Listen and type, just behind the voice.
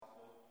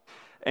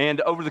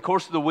And over the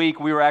course of the week,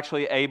 we were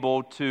actually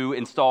able to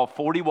install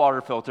 40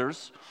 water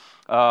filters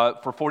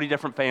for 40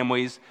 different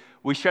families.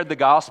 We shared the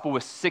gospel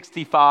with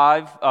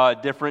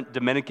 65 different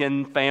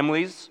Dominican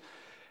families.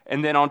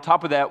 And then on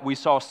top of that, we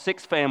saw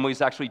 6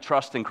 families actually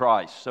trust in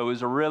Christ. So it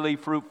was a really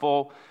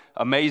fruitful,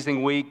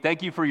 amazing week.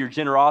 Thank you for your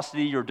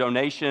generosity, your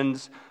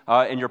donations,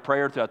 and your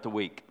prayer throughout the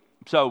week.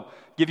 So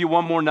give you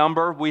one more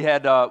number. We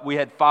had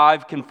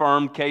 5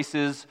 confirmed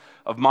cases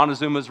of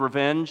Montezuma's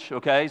revenge.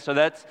 Okay, so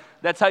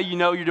that's how you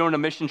know you're doing a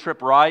mission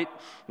trip right,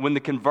 when the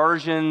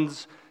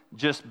conversions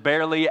just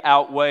barely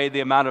outweigh the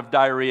amount of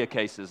diarrhea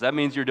cases. That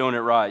means you're doing it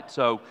right.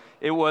 So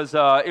it was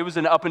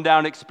an up and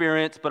down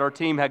experience, but our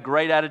team had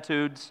great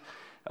attitudes,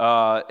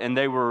 and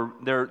they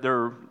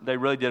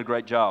really did a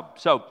great job.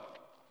 So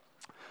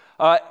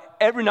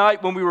every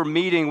night when we were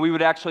meeting, we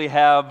would actually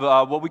have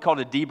what we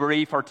called a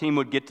debrief. Our team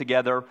would get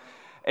together,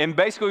 and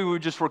basically we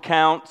would just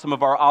recount some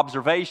of our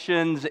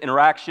observations,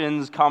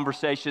 interactions,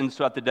 conversations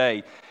throughout the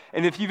day.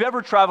 And if you've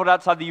ever traveled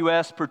outside the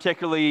U.S.,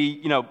 particularly,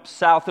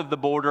 south of the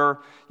border,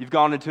 you've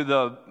gone into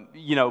the,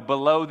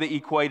 below the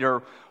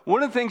equator,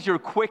 one of the things you're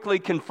quickly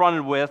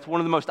confronted with,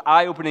 one of the most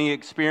eye-opening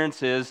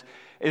experiences,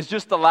 is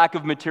just the lack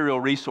of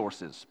material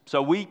resources.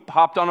 So we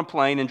hopped on a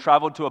plane and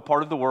traveled to a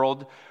part of the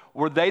world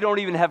where they don't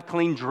even have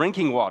clean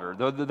drinking water.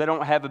 They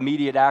don't have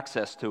immediate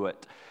access to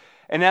it.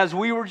 And as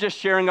we were just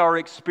sharing our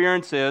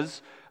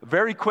experiences,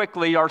 very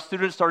quickly our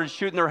students started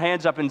shooting their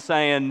hands up and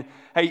saying,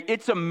 hey,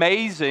 it's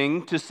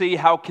amazing to see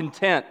how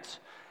content,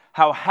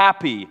 how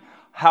happy,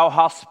 how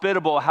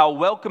hospitable, how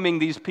welcoming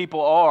these people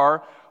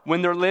are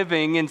when they're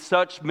living in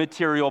such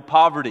material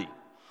poverty.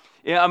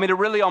 Yeah, it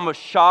really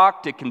almost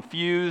shocked, it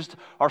confused.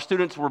 Our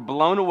students were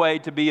blown away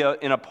to be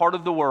in a part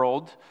of the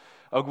world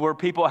where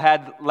people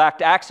had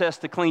lacked access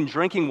to clean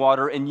drinking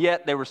water, and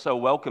yet they were so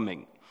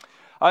welcoming.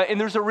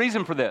 And there's a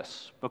reason for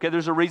this, okay?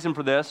 There's a reason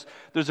for this.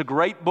 There's a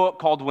great book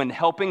called When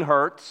Helping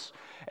Hurts,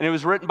 and it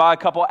was written by a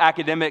couple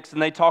academics,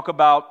 and they talk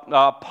about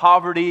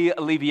poverty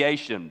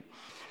alleviation.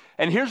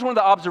 And here's one of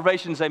the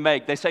observations they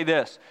make. They say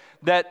this,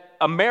 that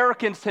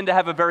Americans tend to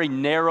have a very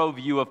narrow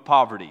view of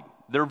poverty.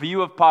 Their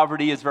view of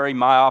poverty is very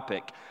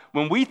myopic.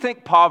 When we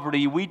think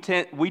poverty, we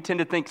tend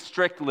to think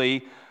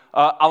strictly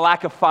a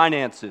lack of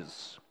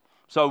finances.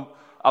 So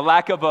a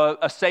lack of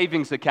a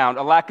savings account,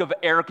 a lack of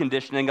air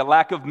conditioning, a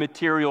lack of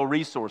material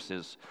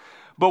resources.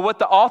 But what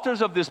the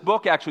authors of this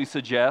book actually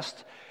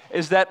suggest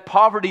is that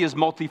poverty is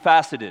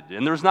multifaceted.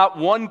 And there's not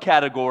one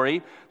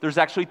category, there's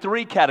actually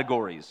 3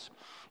 categories.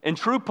 And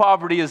true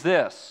poverty is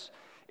this.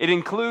 It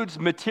includes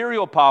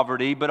material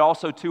poverty, but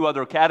also 2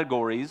 other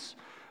categories.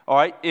 All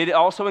right, it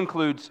also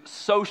includes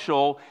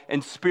social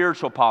and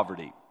spiritual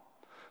poverty.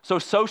 So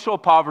social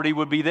poverty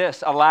would be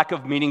this, a lack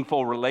of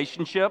meaningful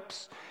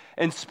relationships.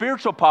 And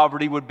spiritual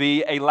poverty would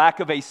be a lack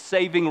of a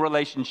saving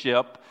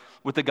relationship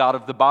with the God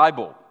of the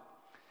Bible.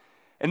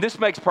 And this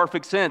makes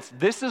perfect sense.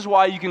 This is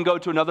why you can go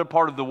to another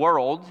part of the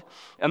world,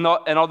 and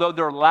although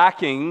they're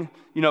lacking,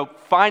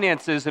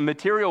 finances and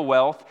material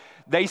wealth,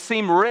 they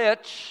seem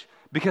rich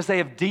because they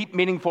have deep,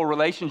 meaningful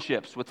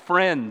relationships with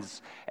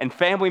friends and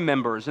family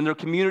members, and their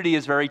community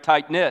is very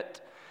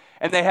tight-knit.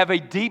 And they have a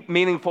deep,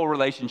 meaningful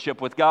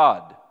relationship with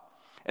God.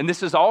 And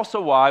this is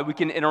also why we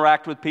can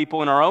interact with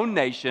people in our own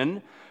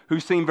nation who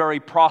seem very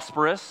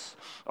prosperous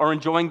or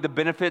enjoying the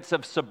benefits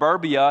of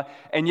suburbia,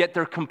 and yet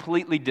they're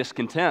completely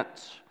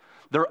discontent.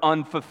 They're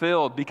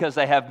unfulfilled because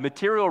they have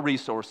material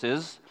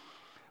resources,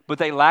 but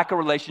they lack a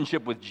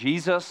relationship with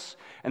Jesus,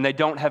 and they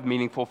don't have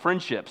meaningful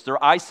friendships.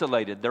 They're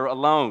isolated, they're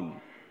alone.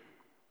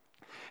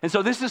 And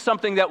so this is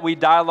something that we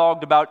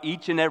dialogued about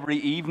each and every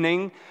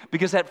evening,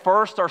 because at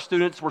first our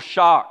students were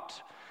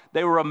shocked.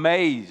 They were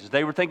amazed.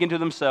 They were thinking to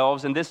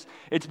themselves, and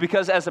it's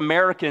because as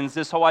Americans,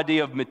 this whole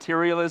idea of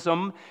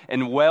materialism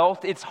and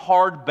wealth, it's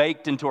hard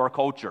baked into our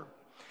culture.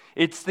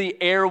 It's the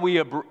air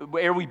we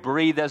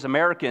breathe as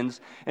Americans,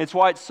 and it's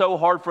why it's so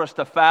hard for us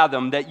to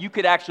fathom that you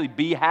could actually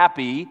be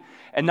happy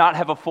and not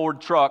have a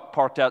Ford truck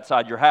parked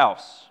outside your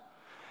house.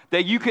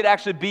 That you could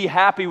actually be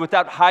happy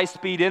without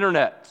high-speed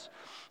internet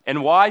and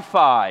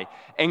Wi-Fi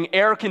and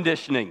air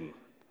conditioning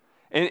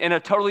and a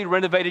totally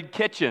renovated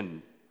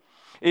kitchen.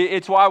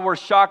 It's why we're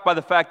shocked by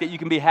the fact that you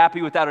can be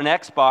happy without an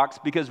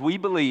Xbox, because we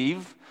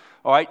believe,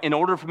 all right, in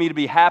order for me to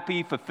be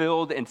happy,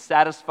 fulfilled, and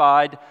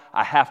satisfied,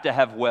 I have to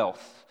have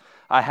wealth.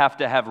 I have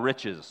to have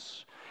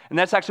riches. And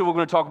that's actually what we're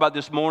going to talk about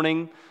this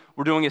morning.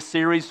 We're doing a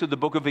series through the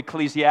book of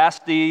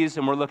Ecclesiastes,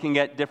 and we're looking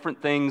at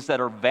different things that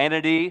are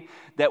vanity,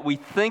 that we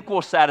think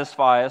will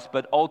satisfy us,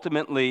 but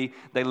ultimately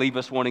they leave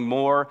us wanting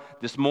more.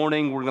 This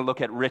morning, we're going to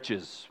look at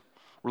riches.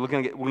 We're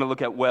going to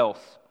look at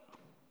wealth.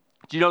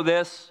 Do you know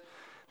this?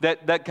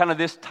 That kind of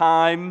this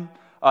time,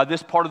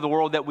 this part of the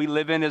world that we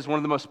live in is one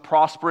of the most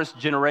prosperous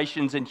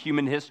generations in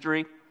human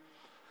history.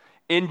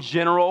 In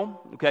general,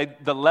 okay,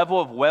 the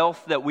level of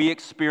wealth that we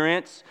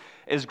experience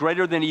is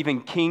greater than even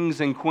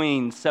kings and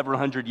queens several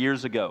hundred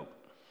years ago.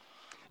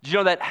 Did you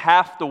know that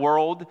half the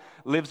world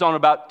lives on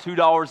about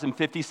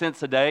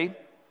 $2.50 a day?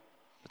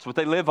 That's what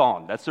they live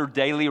on. That's their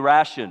daily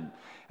ration.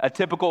 A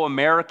typical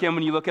American,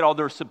 when you look at all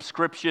their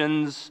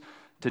subscriptions,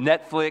 to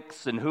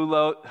Netflix and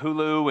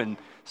Hulu and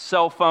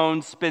cell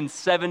phones, spend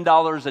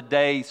 $7 a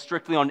day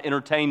strictly on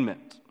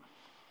entertainment.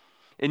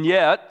 And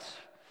yet,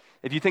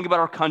 if you think about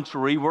our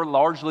country, we're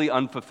largely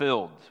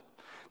unfulfilled.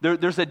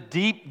 There's a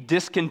deep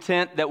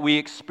discontent that we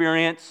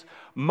experience.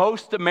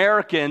 Most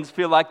Americans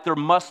feel like there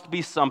must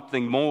be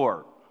something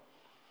more.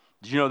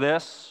 Did you know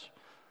this?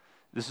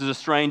 This is a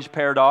strange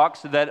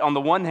paradox that on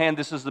the one hand,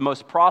 this is the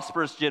most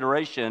prosperous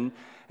generation,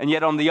 and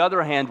yet on the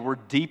other hand, we're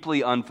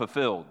deeply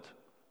unfulfilled.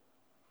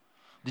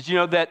 Did you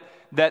know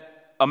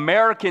that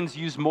Americans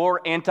use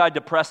more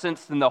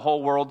antidepressants than the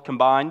whole world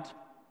combined?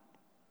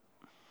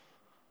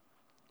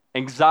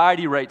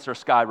 Anxiety rates are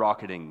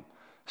skyrocketing.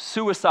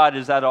 Suicide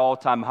is at an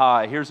all-time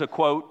high. Here's a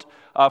quote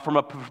from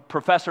a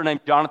professor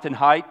named Jonathan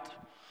Haidt.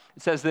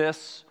 It says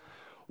this: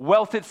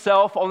 "Wealth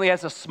itself only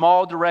has a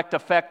small direct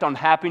effect on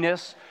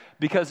happiness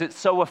because it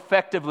so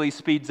effectively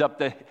speeds up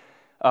the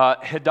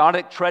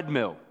hedonic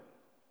treadmill.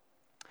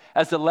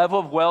 As the level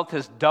of wealth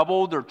has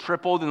doubled or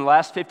tripled in the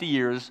last 50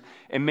 years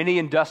in many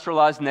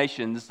industrialized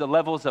nations, the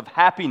levels of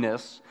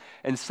happiness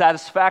and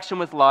satisfaction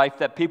with life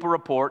that people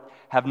report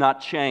have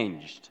not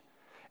changed.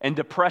 And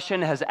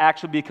depression has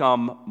actually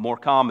become more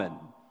common."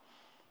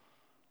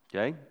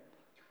 Okay?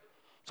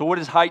 So what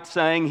is Haidt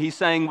saying? He's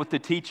saying what the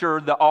teacher,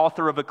 the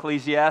author of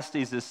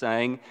Ecclesiastes is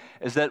saying,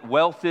 is that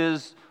wealth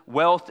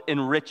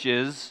and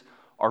riches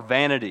are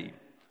vanity.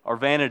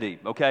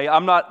 Okay?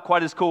 I'm not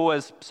quite as cool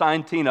as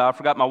Scientina. I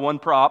forgot my one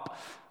prop,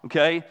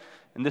 okay?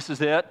 And this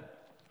is it.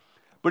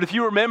 But if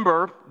you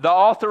remember, the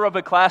author of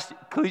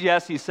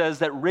Ecclesiastes says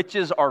that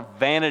riches are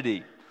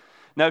vanity.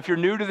 Now, if you're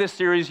new to this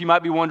series, you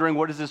might be wondering,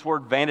 what does this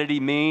word vanity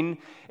mean?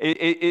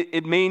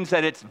 It means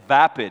that it's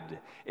vapid.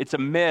 It's a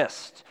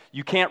mist.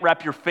 You can't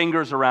wrap your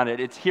fingers around it.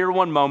 It's here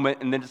one moment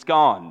and then it's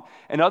gone.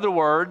 In other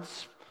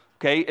words,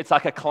 okay, it's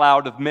like a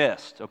cloud of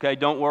mist. Okay,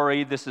 don't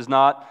worry, this is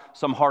not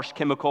some harsh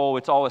chemical.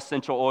 It's all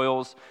essential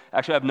oils.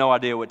 Actually, I have no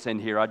idea what's in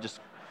here. I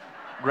just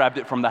grabbed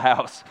it from the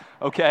house.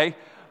 Okay,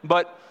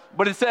 but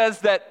it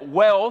says that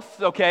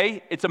wealth,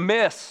 okay, it's a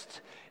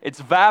mist. It's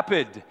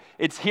vapid.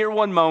 It's here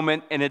one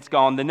moment and it's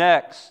gone the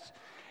next.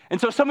 And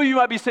so some of you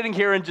might be sitting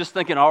here and just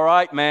thinking, all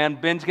right, man,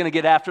 Ben's going to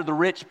get after the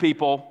rich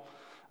people.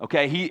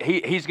 Okay,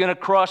 he's going to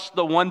crush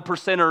the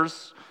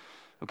 1%ers.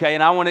 Okay,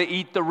 and I want to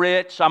eat the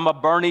rich. I'm a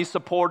Bernie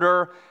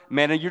supporter.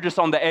 Man, and you're just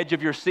on the edge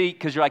of your seat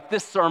because you're like,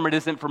 this sermon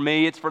isn't for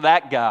me. It's for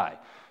that guy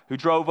who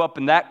drove up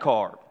in that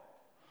car.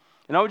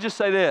 And I would just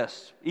say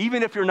this,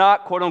 even if you're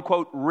not, quote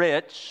unquote,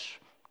 rich,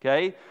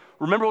 okay,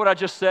 remember what I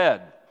just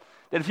said.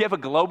 That if you have a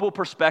global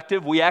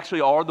perspective, we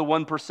actually are the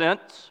 1%.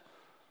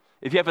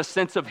 If you have a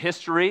sense of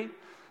history,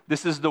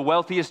 this is the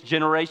wealthiest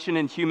generation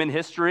in human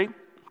history.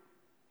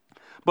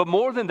 But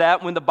more than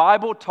that, when the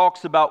Bible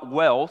talks about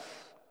wealth,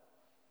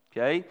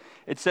 okay,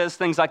 it says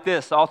things like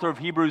this. The author of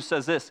Hebrews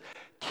says this: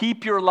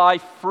 keep your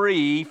life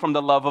free from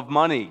the love of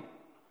money.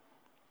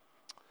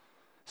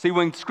 See,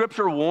 when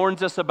Scripture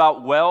warns us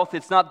about wealth,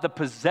 it's not the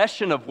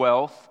possession of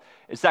wealth,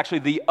 it's actually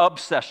the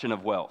obsession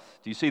of wealth.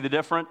 Do you see the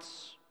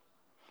difference?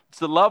 It's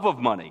the love of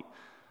money.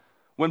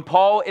 When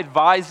Paul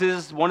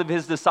advises one of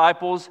his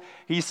disciples,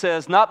 he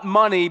says, not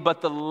money, but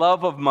the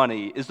love of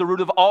money is the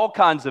root of all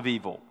kinds of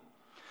evil.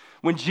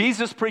 When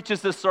Jesus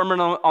preaches this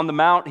Sermon on the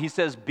Mount, he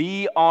says,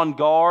 be on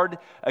guard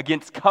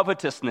against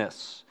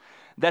covetousness.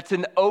 That's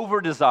an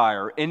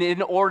over-desire, an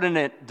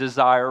inordinate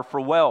desire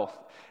for wealth.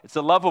 It's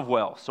the love of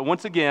wealth. So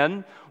once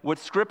again, what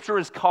Scripture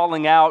is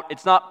calling out,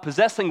 it's not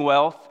possessing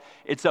wealth,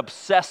 it's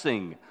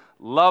obsessing,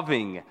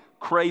 loving,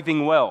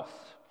 craving wealth.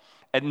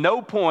 At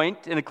no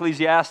point in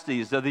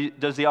Ecclesiastes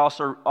does the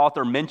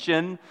author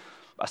mention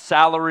a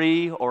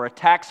salary or a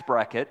tax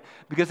bracket,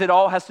 because it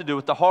all has to do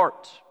with the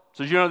heart.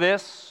 So did you know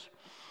this?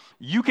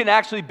 You can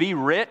actually be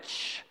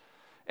rich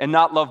and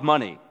not love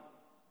money.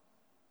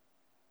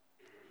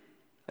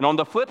 And on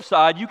the flip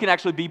side, you can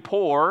actually be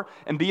poor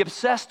and be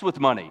obsessed with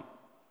money.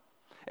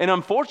 And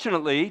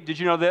unfortunately, did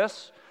you know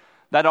this?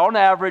 That on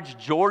average,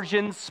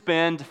 Georgians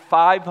spend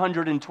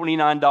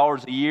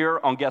 $529 a year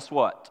on, guess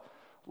what?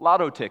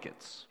 Lotto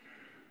tickets.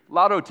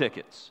 Lotto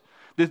tickets.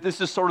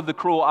 This is sort of the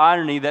cruel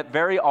irony that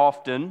very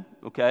often,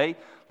 okay,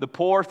 the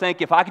poor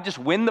think if I could just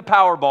win the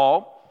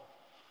Powerball,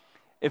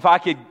 if I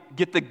could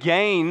get the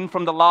gain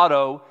from the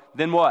lotto,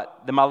 then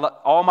what? Then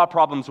all my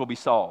problems will be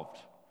solved.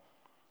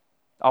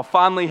 I'll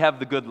finally have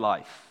the good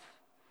life.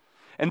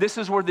 And this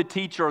is where the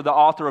teacher, the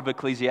author of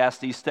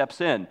Ecclesiastes, steps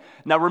in.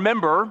 Now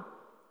remember,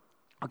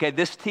 okay,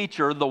 this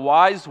teacher, the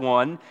wise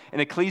one,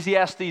 in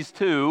Ecclesiastes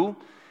 2,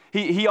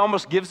 he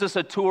almost gives us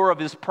a tour of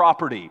his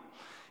property.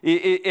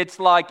 It's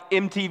like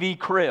MTV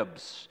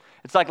Cribs.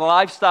 It's like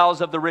lifestyles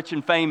of the rich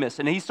and famous.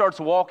 And he starts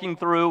walking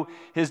through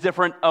his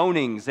different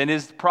ownings and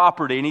his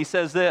property. And he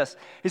says this.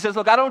 He says,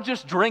 look, I don't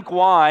just drink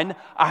wine.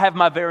 I have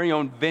my very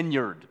own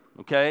vineyard,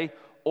 okay?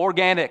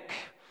 Organic,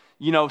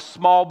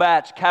 small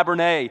batch,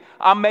 Cabernet.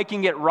 I'm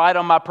making it right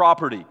on my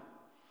property.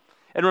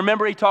 And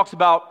remember, he talks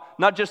about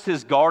not just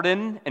his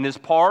garden and his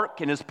park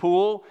and his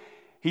pool.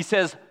 He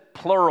says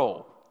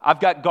plural.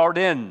 I've got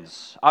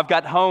gardens. I've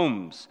got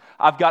homes.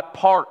 I've got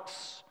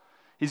parks.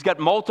 He's got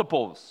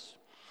multiples.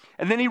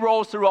 And then he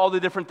rolls through all the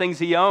different things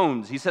he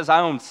owns. He says, I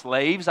own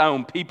slaves, I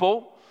own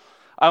people,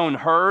 I own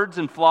herds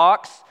and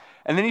flocks.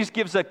 And then he just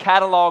gives a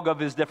catalog of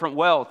his different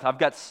wealth. I've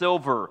got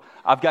silver,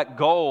 I've got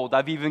gold,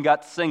 I've even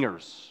got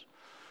singers.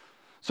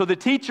 So the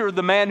teacher,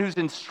 the man who's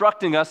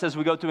instructing us as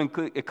we go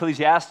through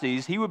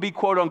Ecclesiastes, he would be,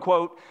 quote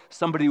unquote,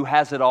 somebody who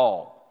has it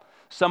all,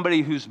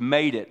 somebody who's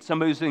made it,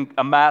 somebody who's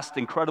amassed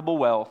incredible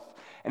wealth.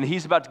 And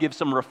he's about to give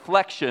some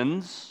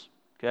reflections,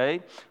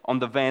 okay, on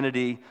the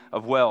vanity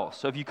of wealth.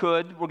 So if you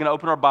could, we're going to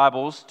open our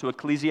Bibles to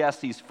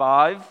Ecclesiastes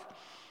 5. And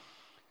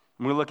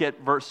we're going to look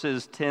at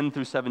verses 10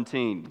 through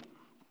 17.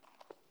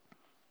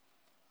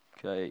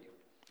 Okay.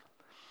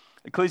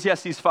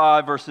 Ecclesiastes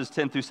 5, verses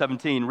 10 through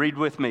 17. Read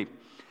with me.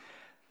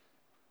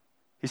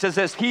 He says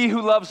this, he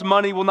who loves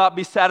money will not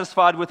be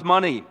satisfied with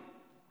money,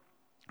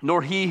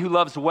 nor he who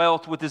loves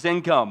wealth with his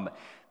income.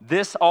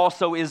 This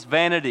also is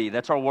vanity.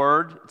 That's our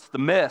word. It's the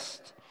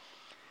mist.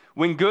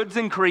 When goods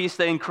increase,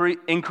 they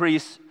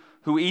increase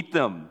who eat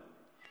them.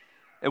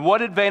 And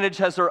what advantage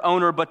has their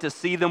owner but to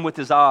see them with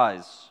his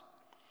eyes?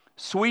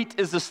 Sweet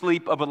is the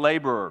sleep of a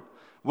laborer,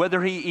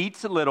 whether he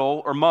eats a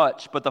little or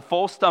much, but the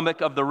full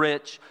stomach of the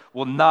rich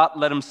will not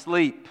let him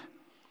sleep.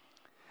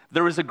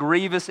 There is a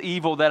grievous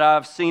evil that I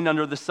have seen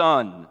under the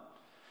sun.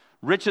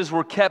 Riches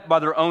were kept by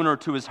their owner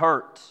to his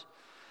hurt,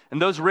 and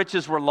those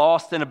riches were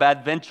lost in a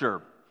bad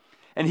venture.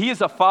 And he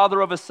is a father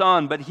of a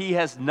son, but he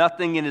has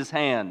nothing in his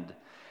hand.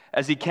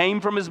 As he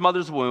came from his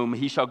mother's womb,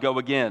 he shall go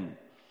again,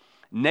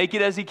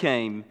 naked as he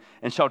came,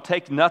 and shall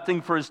take nothing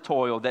for his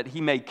toil that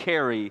he may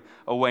carry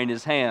away in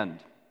his hand.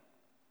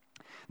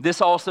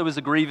 This also is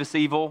a grievous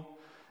evil.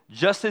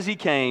 Just as he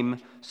came,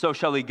 so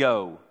shall he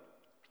go.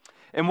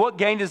 And what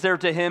gain is there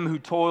to him who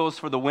toils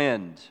for the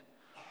wind?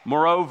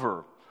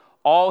 Moreover,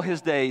 all his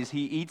days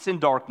he eats in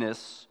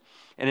darkness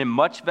and in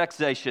much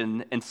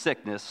vexation and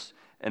sickness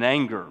and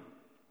anger.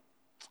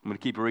 I'm going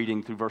to keep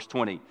reading through verse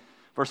 20.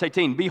 Verse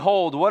 18,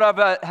 behold, what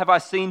have I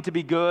seen to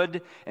be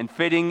good and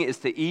fitting is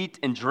to eat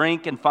and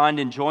drink and find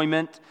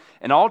enjoyment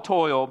and all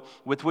toil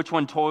with which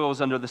one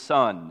toils under the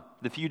sun,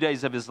 the few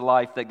days of his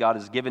life that God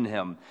has given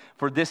him,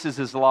 for this is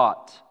his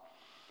lot.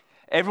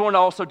 Everyone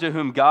also to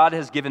whom God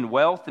has given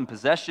wealth and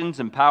possessions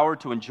and power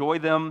to enjoy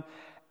them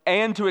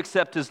and to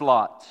accept his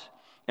lot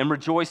and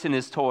rejoice in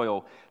his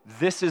toil,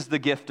 this is the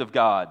gift of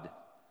God.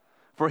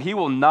 For he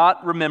will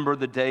not remember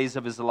the days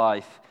of his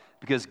life,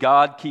 because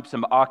God keeps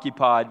him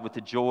occupied with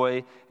the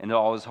joy in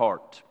all his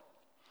heart.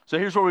 So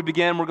here's where we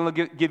begin. We're going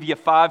to give you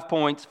 5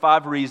 points,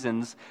 5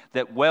 reasons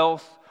that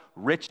wealth,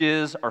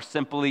 riches are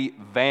simply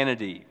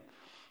vanity.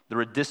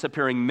 They're a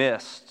disappearing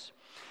mist.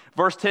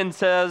 Verse 10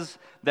 says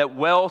that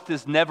wealth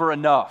is never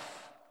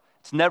enough.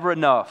 It's never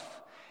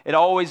enough. It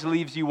always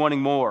leaves you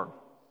wanting more.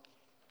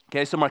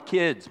 Okay, so my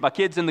kids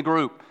in the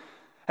group.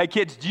 Hey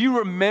kids, do you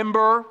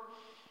remember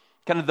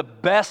kind of the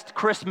best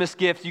Christmas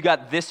gift you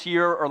got this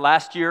year or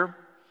last year?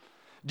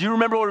 Do you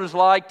remember what it was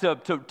like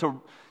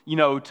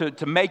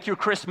to make your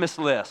Christmas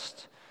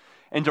list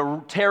and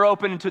to tear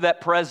open into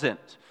that present,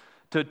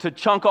 to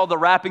chunk all the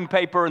wrapping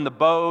paper and the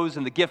bows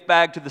and the gift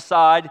bag to the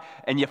side,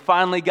 and you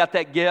finally got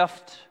that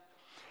gift?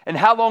 And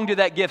how long did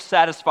that gift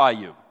satisfy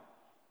you?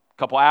 A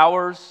couple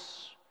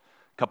hours,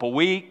 a couple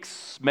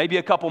weeks, maybe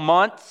a couple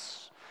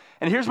months?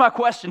 And here's my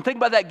question. Think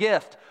about that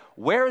gift.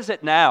 Where is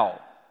it now?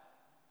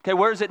 Okay,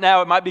 where is it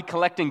now? It might be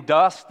collecting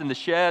dust in the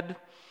shed.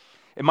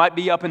 It might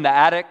be up in the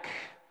attic.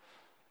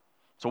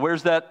 So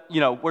where's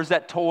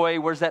that toy?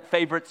 Where's that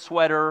favorite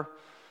sweater?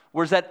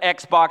 Where's that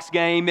Xbox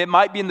game? It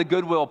might be in the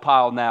Goodwill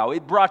pile now.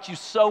 It brought you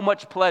so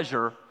much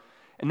pleasure,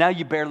 and now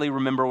you barely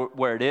remember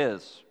where it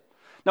is.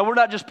 Now, we're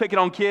not just picking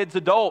on kids,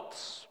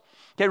 adults.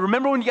 Okay,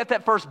 remember when you got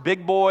that first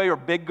big boy or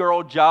big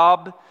girl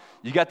job?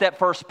 You got that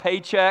first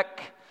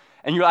paycheck,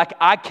 and you're like,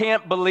 I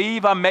can't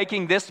believe I'm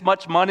making this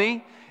much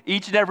money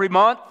each and every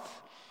month.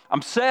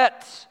 I'm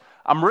set.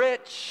 I'm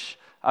rich.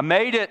 I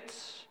made it.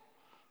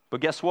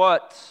 But guess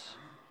what?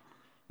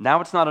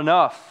 Now it's not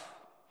enough.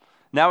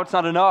 Now it's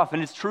not enough.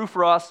 And it's true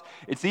for us.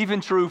 It's even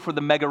true for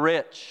the mega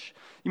rich.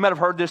 You might have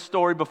heard this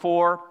story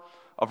before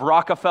of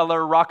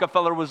Rockefeller.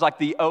 Rockefeller was like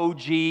the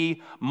OG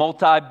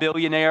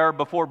multi-billionaire.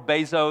 Before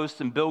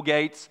Bezos and Bill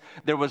Gates,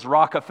 there was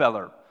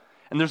Rockefeller.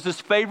 And there's this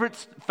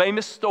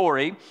famous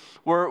story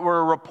where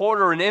a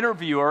reporter, an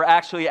interviewer,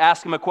 actually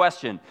asked him a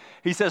question.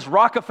 He says,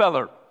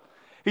 Rockefeller,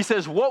 he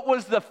says, what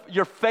was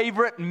your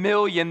favorite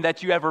million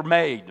that you ever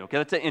made? Okay,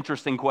 that's an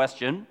interesting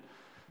question.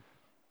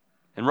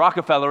 And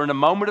Rockefeller, in a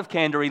moment of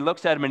candor, he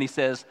looks at him and he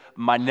says,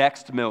 my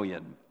next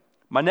million.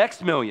 My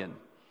next million.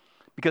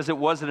 Because it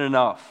wasn't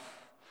enough.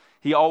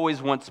 He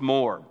always wants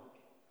more.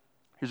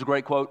 Here's a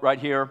great quote right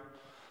here.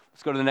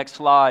 Let's go to the next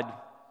slide.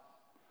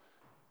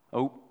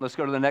 Let's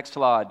go to the next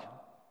slide.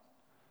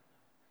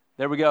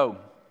 There we go.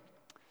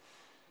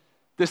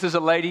 This is a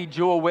lady,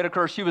 Jewel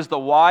Whitaker. She was the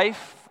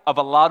wife of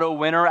a lotto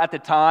winner at the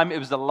time. It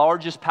was the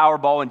largest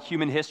Powerball in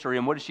human history.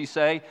 And what did she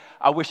say?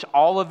 I wish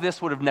all of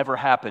this would have never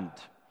happened.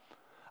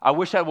 I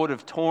wish I would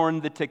have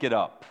torn the ticket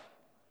up.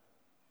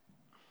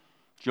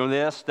 Do you know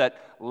this? That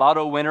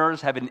lotto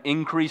winners have an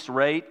increased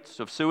rate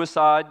of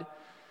suicide.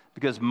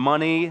 Because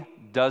money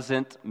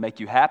doesn't make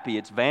you happy.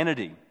 It's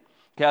vanity.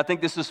 Okay, I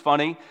think this is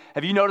funny.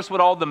 Have you noticed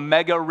what all the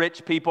mega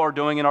rich people are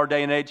doing in our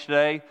day and age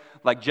today?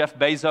 Like Jeff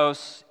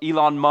Bezos,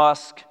 Elon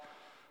Musk,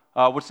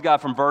 what's the guy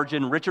from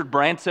Virgin? Richard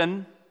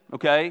Branson,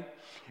 okay?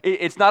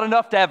 It's not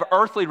enough to have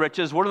earthly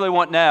riches. What do they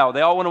want now?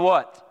 They all want to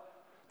what?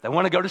 They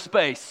want to go to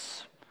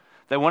space.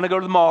 They want to go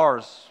to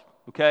Mars,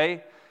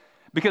 okay?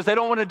 Because they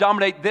don't want to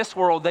dominate this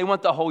world. They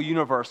want the whole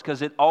universe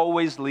because it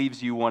always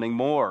leaves you wanting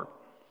more,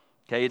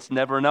 okay? It's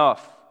never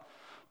enough.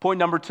 Point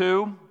number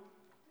 2,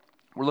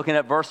 we're looking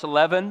at verse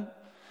 11.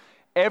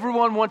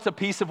 Everyone wants a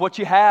piece of what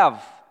you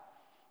have.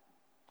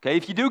 Okay,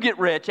 if you do get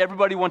rich,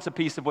 everybody wants a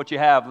piece of what you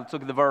have. Let's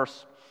look at the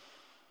verse.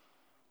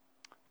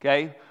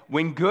 Okay,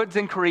 when goods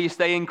increase,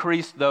 they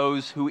increase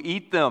those who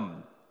eat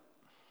them.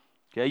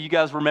 Okay, you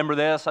guys remember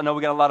this? I know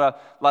we got a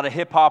lot of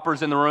hip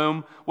hoppers in the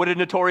room. What did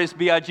Notorious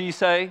B.I.G.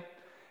 say?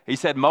 He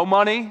said, "Mo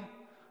money,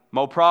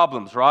 mo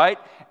problems," right?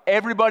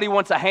 Everybody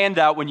wants a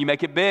handout when you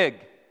make it big.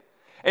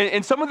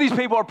 And some of these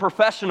people are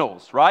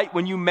professionals, right?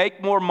 When you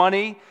make more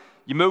money,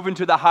 you move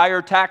into the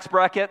higher tax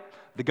bracket.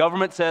 The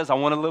government says, I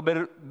want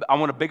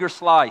a bigger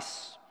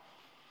slice.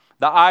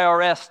 The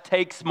IRS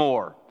takes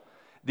more.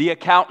 The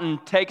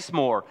accountant takes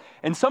more.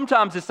 And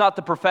sometimes it's not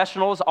the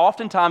professionals.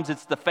 Oftentimes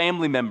it's the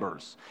family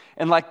members.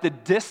 And like the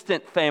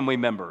distant family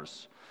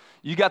members.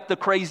 You got the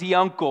crazy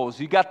uncles.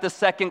 You got the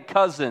second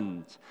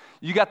cousins.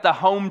 You got the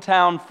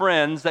hometown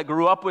friends that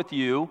grew up with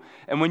you.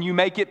 And when you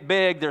make it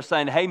big, they're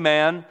saying, hey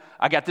man,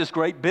 I got this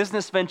great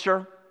business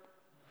venture.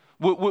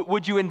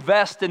 Would you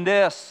invest in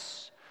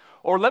this?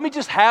 Or let me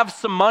just have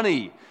some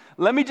money.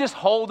 Let me just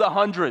hold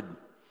 100.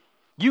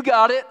 You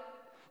got it.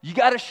 You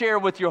got to share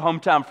with your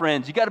hometown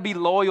friends. You got to be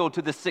loyal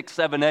to the 6,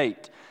 7,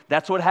 8.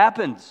 That's what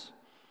happens.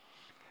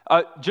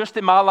 Just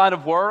in my line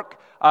of work,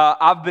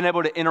 I've been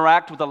able to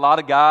interact with a lot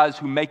of guys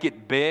who make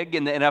it big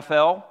in the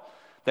NFL.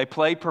 They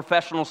play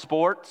professional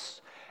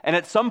sports. And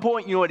at some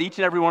point, you know what each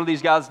and every one of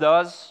these guys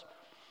does?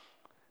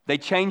 They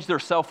change their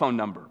cell phone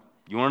number.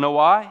 You want to know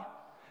why?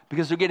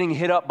 Because they're getting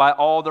hit up by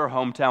all their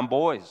hometown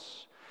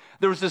boys.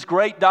 There was this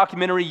great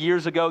documentary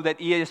years ago that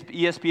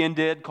ESPN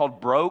did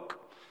called Broke.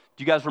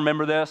 Do you guys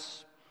remember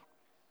this?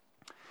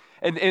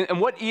 And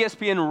what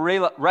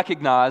ESPN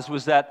recognized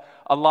was that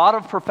a lot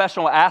of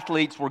professional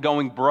athletes were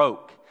going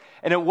broke.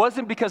 And it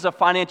wasn't because of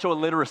financial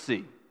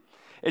illiteracy.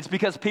 It's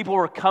because people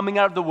were coming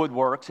out of the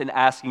woodworks and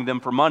asking them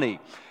for money.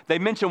 They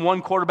mentioned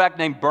one quarterback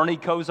named Bernie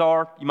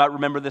Kosar. You might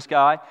remember this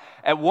guy.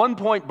 At one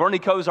point, Bernie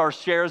Kosar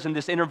shares in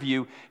this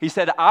interview, he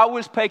said, I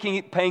was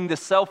paying the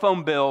cell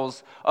phone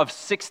bills of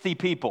 60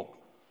 people.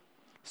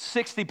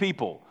 60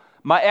 people.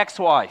 My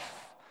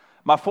ex-wife,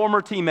 my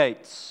former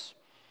teammates,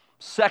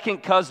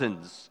 second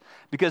cousins,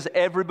 because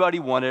everybody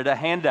wanted a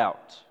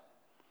handout.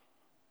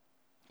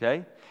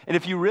 Okay? And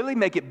if you really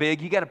make it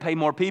big, you got to pay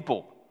more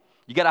people.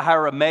 You got to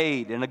hire a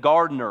maid and a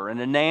gardener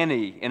and a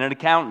nanny and an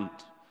accountant.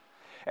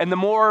 And the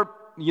more,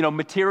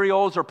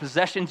 materials or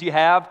possessions you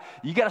have,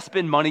 you got to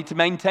spend money to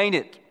maintain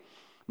it.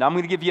 Now I'm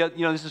going to give you,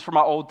 this is for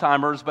my old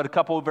timers, but a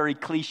couple of very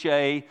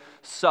cliche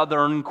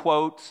Southern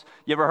quotes.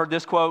 You ever heard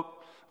this quote?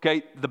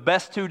 Okay, the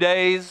best 2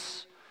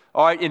 days,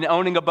 all right, in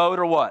owning a boat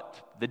are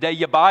what? The day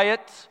you buy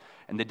it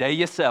and the day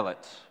you sell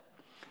it.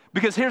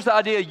 Because here's the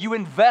idea, you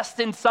invest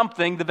in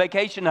something, the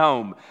vacation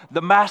home,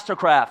 the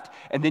Mastercraft,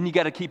 and then you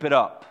got to keep it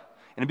up.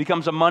 And it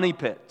becomes a money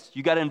pit.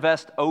 You got to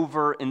invest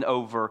over and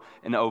over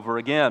and over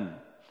again.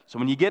 So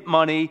when you get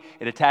money,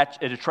 it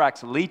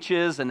attracts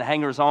leeches and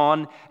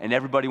hangers-on, and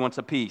everybody wants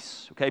a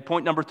piece. Okay,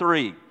 point number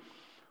 3.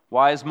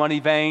 Why is money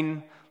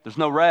vain? There's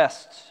no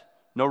rest.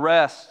 No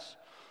rest.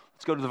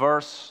 Let's go to the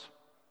verse.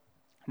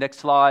 Next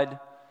slide.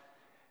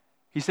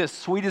 He says,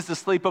 sweet is the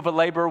sleep of a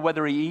laborer,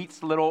 whether he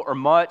eats little or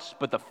much,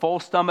 but the full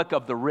stomach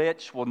of the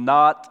rich will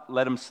not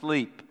let him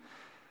sleep.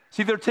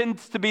 See, there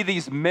tends to be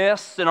these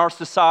myths in our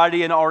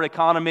society and our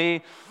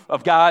economy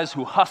of guys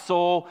who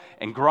hustle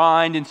and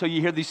grind. And so you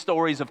hear these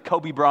stories of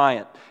Kobe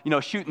Bryant,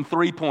 shooting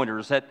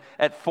three-pointers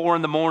at 4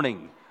 in the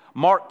morning.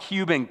 Mark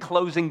Cuban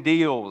closing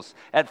deals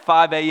at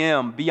 5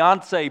 a.m.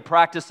 Beyonce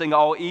practicing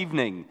all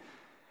evening.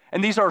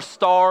 And these are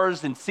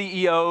stars and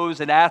CEOs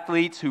and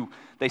athletes who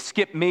they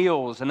skip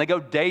meals and they go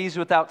days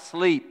without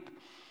sleep.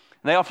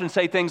 And they often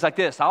say things like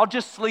this, I'll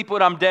just sleep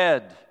when I'm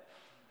dead.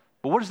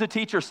 But what does the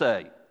teacher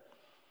say?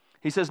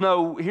 He says,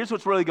 no, here's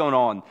what's really going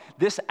on.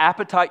 This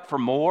appetite for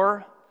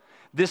more,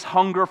 this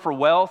hunger for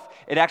wealth,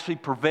 it actually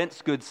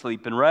prevents good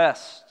sleep and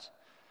rest.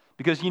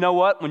 Because you know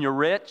what? When you're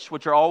rich,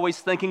 what you're always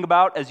thinking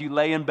about as you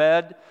lay in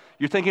bed,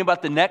 you're thinking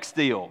about the next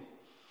deal.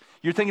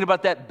 You're thinking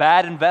about that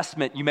bad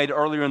investment you made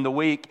earlier in the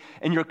week,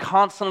 and you're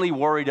constantly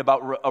worried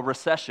about a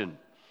recession.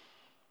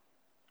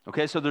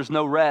 Okay, so there's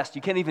no rest.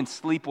 You can't even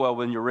sleep well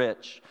when you're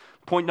rich.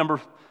 Point number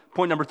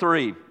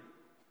 3,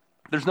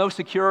 there's no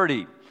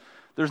security.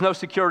 There's no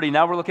security.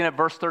 Now we're looking at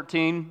verse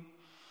 13.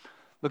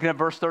 Looking at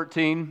verse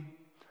 13.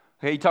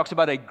 Okay, he talks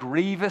about a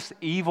grievous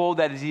evil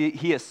that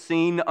he has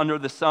seen under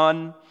the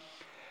sun.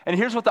 And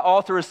here's what the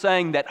author is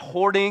saying, that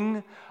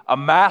hoarding,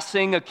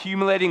 amassing,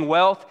 accumulating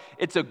wealth,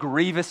 it's a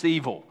grievous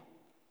evil.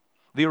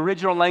 The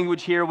original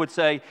language here would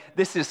say,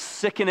 this is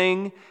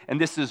sickening and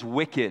this is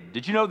wicked.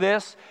 Did you know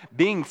this?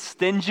 Being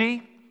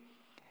stingy,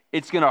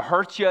 it's going to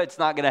hurt you, it's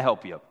not going to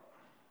help you.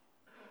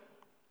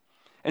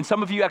 And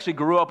some of you actually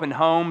grew up in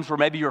homes where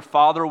maybe your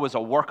father was a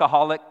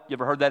workaholic. You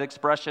ever heard that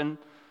expression?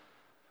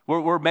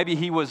 Where maybe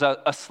he was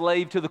a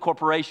slave to the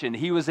corporation.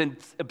 He was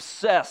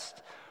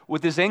obsessed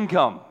with his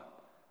income.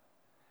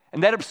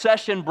 And that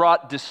obsession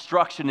brought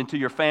destruction into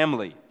your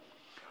family.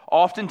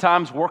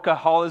 Oftentimes,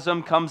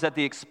 workaholism comes at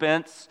the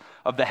expense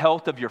of the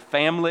health of your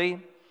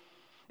family.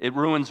 It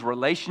ruins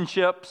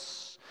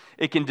relationships.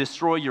 It can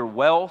destroy your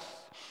wealth.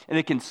 And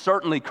it can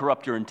certainly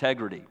corrupt your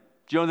integrity.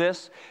 Do you know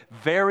this?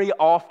 Very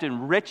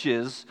often,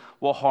 riches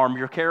will harm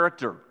your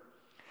character.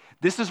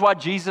 This is why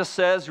Jesus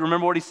says,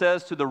 remember what he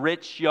says to the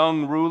rich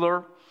young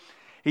ruler?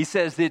 He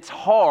says it's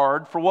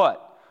hard for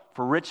what?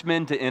 For rich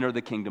men to enter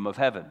the kingdom of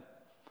heaven.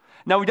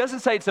 Now, he doesn't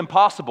say it's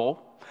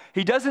impossible.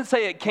 He doesn't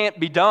say it can't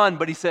be done,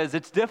 but he says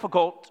it's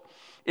difficult.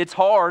 It's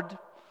hard.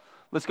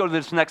 Let's go to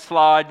this next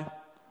slide.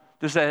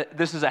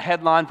 This is a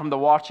headline from the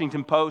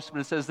Washington Post, but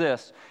it says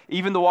this.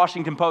 Even the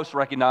Washington Post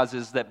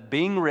recognizes that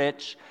being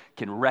rich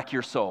can wreck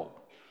your soul.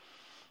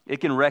 It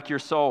can wreck your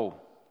soul.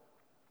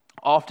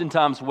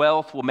 Oftentimes,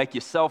 wealth will make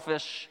you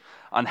selfish,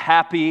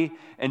 unhappy,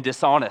 and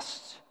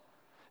dishonest.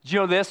 Do you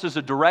know this? There's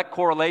a direct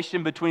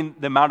correlation between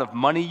the amount of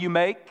money you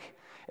make.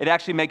 It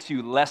actually makes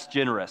you less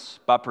generous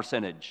by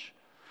percentage.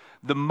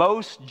 The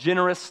most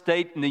generous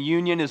state in the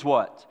union is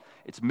what?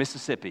 It's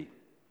Mississippi.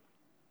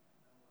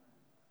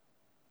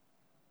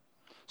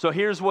 So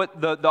here's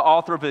what the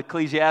author of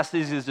Ecclesiastes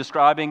is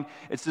describing.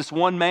 It's this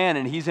one man,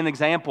 and he's an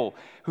example,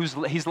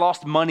 he's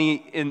lost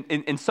money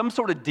in some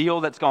sort of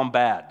deal that's gone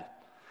bad.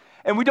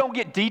 And we don't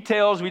get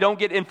details, we don't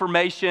get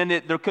information.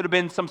 There could have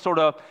been some sort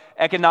of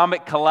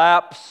economic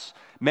collapse.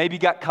 Maybe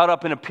got caught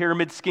up in a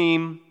pyramid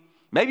scheme.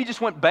 Maybe just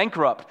went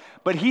bankrupt.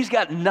 But he's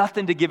got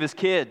nothing to give his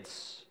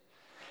kids.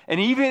 And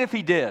even if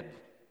he did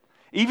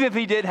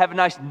have a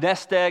nice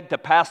nest egg to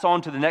pass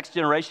on to the next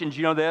generation, do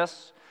you know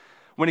this?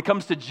 When it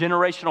comes to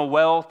generational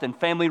wealth and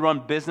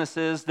family-run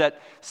businesses,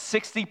 that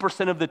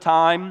 60% of the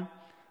time,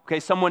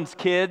 someone's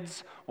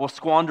kids will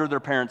squander their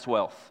parents'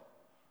 wealth.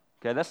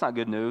 Okay, that's not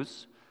good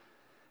news.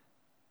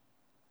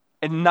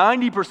 And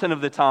 90%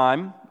 of the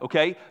time,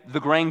 the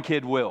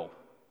grandkid will.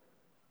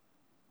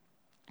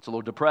 It's a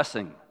little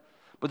depressing.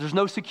 But there's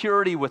no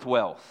security with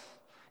wealth.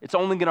 It's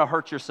only going to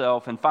hurt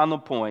yourself. And final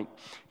point,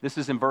 this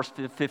is in verse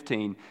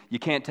 15, you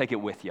can't take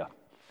it with you.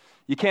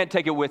 You can't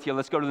take it with you.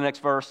 Let's go to the next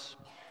verse.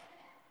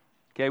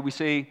 We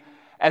see,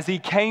 as he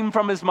came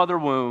from his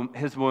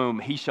womb,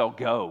 he shall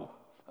go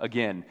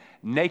again,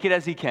 naked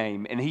as he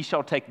came, and he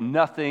shall take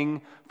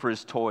nothing for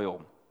his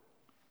toil.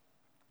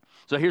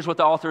 So here's what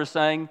the author is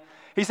saying.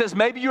 He says,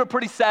 maybe you're a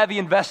pretty savvy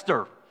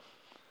investor.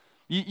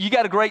 You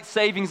got a great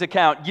savings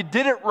account. You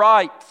did it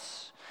right.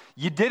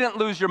 You didn't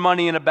lose your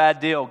money in a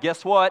bad deal.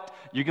 Guess what?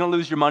 You're going to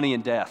lose your money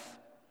in death.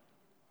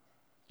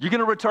 You're going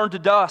to return to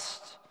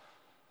dust.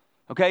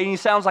 And he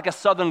sounds like a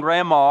southern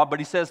grandma, but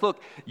he says,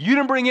 look, you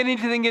didn't bring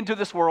anything into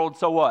this world,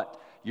 so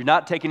what? You're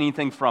not taking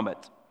anything from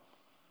it.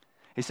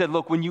 He said,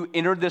 look, when you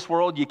entered this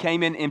world, you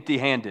came in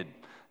empty-handed.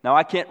 Now,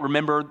 I can't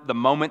remember the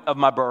moment of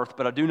my birth,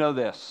 but I do know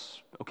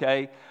this,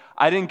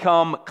 I didn't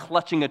come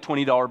clutching a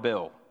 $20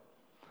 bill.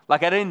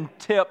 Like I didn't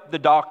tip the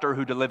doctor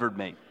who delivered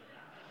me.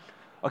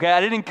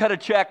 I didn't cut a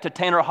check to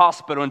Tanner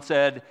Hospital and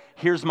said,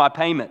 here's my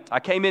payment. I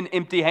came in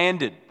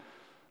empty-handed.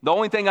 The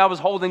only thing I was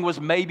holding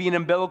was maybe an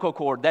umbilical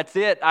cord. That's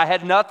it. I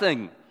had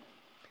nothing.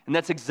 And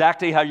that's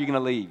exactly how you're going to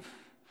leave.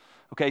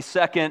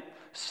 Second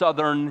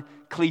southern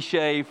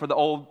cliche for the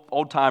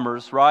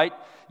old-timers, right?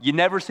 You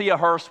never see a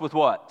hearse with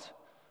what?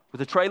 With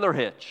a trailer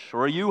hitch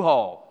or a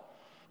U-Haul.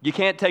 You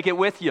can't take it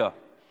with you.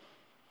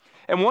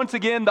 And once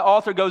again, the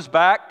author goes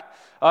back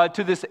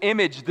to this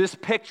image, this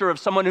picture of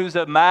someone who's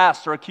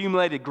amassed or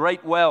accumulated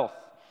great wealth.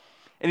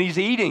 And he's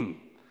eating.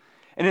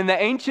 And in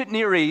the ancient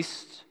Near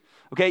East,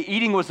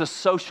 eating was a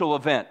social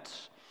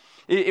event.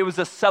 It was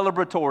a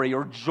celebratory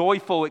or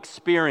joyful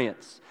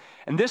experience.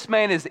 And this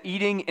man is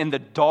eating in the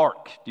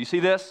dark. Do you see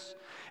this?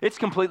 It's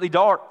completely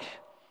dark.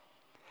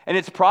 And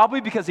it's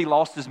probably because he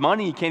lost his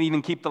money. He can't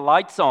even keep the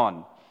lights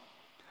on.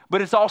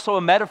 But it's also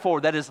a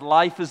metaphor that his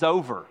life is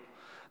over.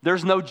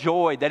 There's no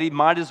joy, that he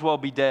might as well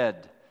be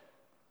dead.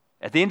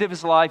 At the end of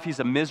his life, he's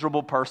a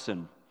miserable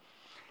person.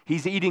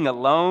 He's eating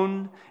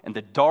alone in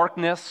the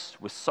darkness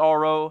with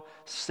sorrow,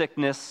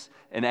 sickness,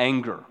 and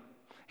anger.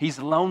 He's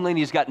lonely and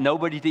he's got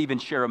nobody to even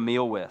share a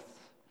meal with.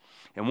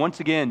 And once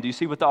again, do you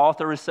see what the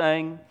author is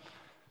saying?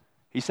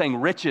 He's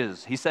saying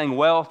riches, he's saying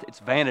wealth, it's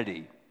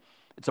vanity.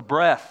 It's a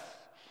breath,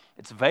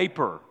 it's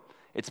vapor,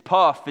 it's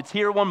puff, it's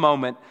here one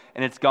moment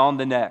and it's gone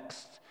the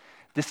next.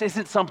 This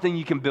isn't something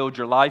you can build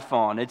your life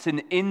on. It's an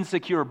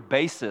insecure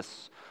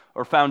basis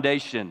or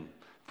foundation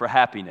for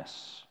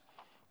happiness.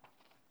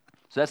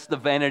 So that's the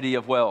vanity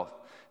of wealth.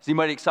 Is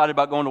anybody excited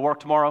about going to work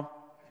tomorrow?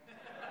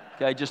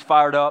 Just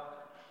fired up.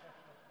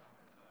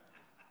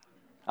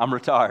 I'm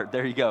retired.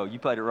 There you go. You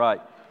played it right.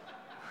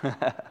 Well,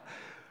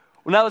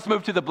 now let's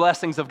move to the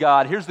blessings of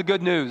God. Here's the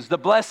good news. The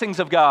blessings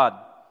of God.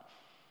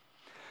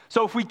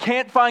 So if we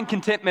can't find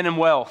contentment in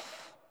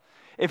wealth,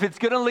 if it's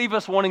going to leave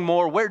us wanting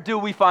more, where do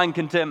we find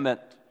contentment?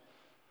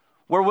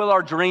 Where will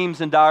our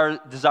dreams and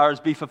desires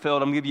be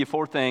fulfilled? I'm going to give you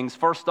 4 things.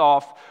 First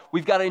off,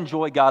 we've got to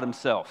enjoy God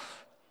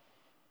himself.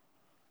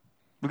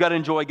 We've got to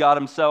enjoy God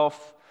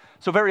himself.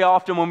 So very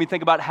often when we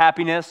think about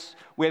happiness,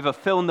 we have a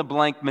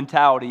fill-in-the-blank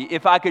mentality.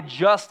 If I could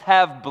just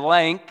have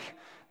blank,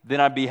 then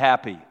I'd be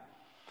happy.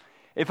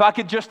 If I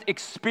could just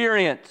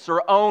experience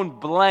or own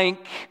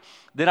blank,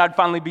 then I'd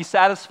finally be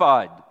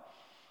satisfied.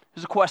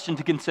 Here's a question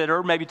to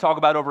consider, maybe talk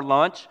about over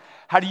lunch.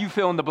 How do you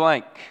fill in the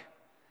blank?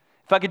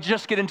 If I could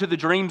just get into the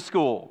dream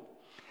school,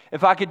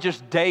 if I could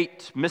just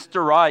date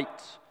Mr. Right,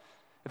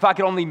 if I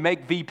could only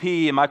make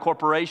VP in my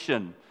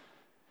corporation,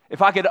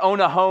 if I could own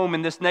a home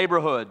in this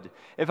neighborhood,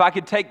 if I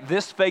could take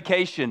this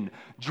vacation,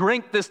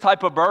 drink this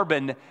type of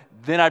bourbon,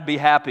 then I'd be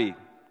happy.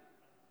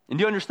 And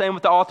do you understand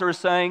what the author is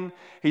saying?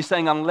 He's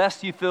saying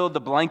unless you fill the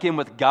blank in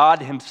with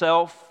God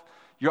himself,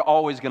 you're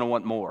always going to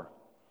want more.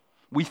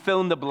 We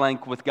fill in the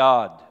blank with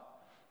God.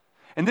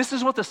 And this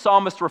is what the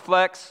psalmist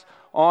reflects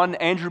on.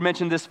 Andrew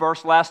mentioned this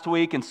verse last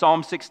week in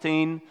Psalm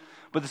 16,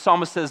 but the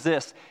psalmist says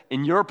this,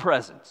 in your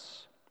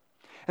presence,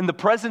 in the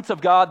presence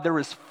of God, there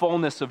is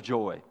fullness of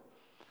joy.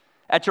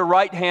 At your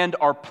right hand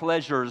are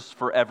pleasures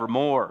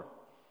forevermore.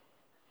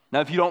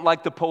 Now, if you don't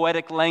like the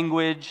poetic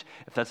language,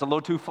 if that's a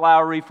little too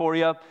flowery for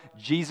you,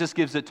 Jesus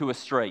gives it to us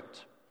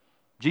straight.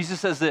 Jesus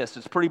says this,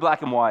 it's pretty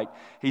black and white.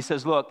 He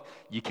says, look,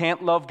 you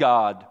can't love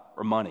God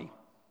or money.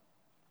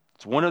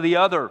 It's one or the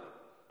other.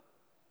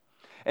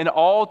 And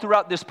all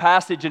throughout this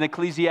passage in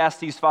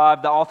Ecclesiastes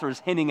 5, the author is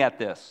hinting at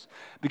this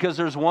because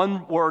there's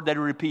one word that he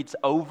repeats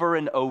over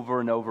and over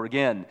and over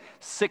again,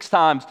 6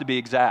 times to be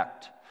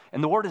exact.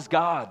 And the word is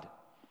God.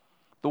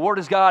 The word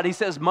is God. He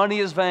says money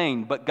is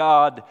vain, but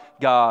God,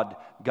 God,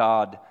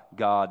 God,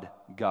 God,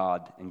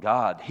 God, and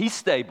God. He's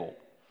stable.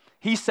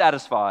 He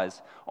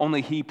satisfies.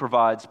 Only he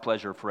provides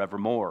pleasure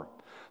forevermore.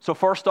 So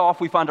first off,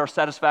 we find our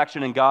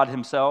satisfaction in God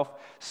himself.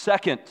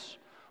 Second,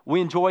 we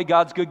enjoy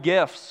God's good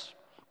gifts.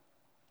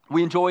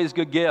 We enjoy his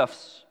good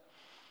gifts.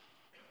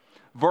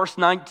 Verse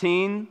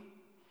 19,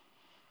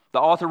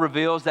 the author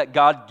reveals that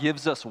God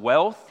gives us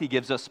wealth. He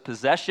gives us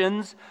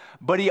possessions,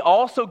 but he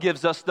also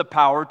gives us the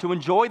power to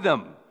enjoy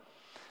them.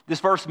 This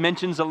verse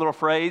mentions a little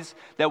phrase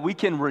that we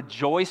can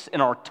rejoice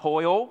in our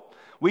toil.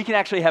 We can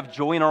actually have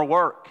joy in our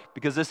work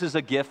because this is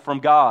a gift from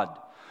God.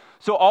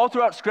 So all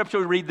throughout Scripture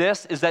we read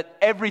this is that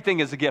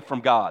everything is a gift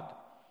from God.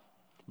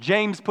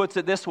 James puts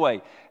it this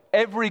way,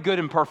 every good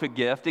and perfect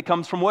gift, it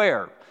comes from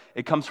where?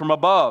 It comes from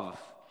above.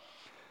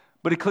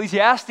 But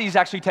Ecclesiastes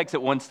actually takes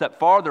it one step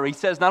farther. He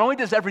says not only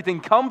does everything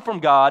come from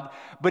God,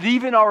 but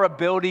even our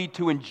ability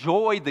to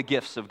enjoy the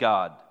gifts of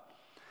God,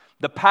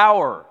 the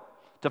power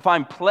to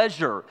find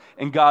pleasure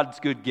in God's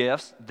good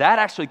gifts, that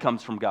actually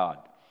comes from God.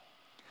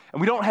 And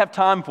we don't have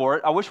time for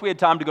it. I wish we had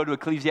time to go to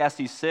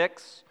Ecclesiastes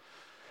 6,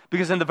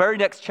 because in the very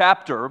next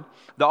chapter,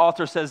 the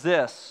author says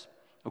this,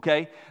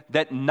 okay,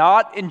 that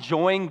not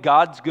enjoying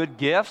God's good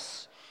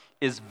gifts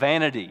is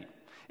vanity.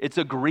 It's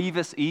a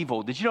grievous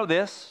evil. Did you know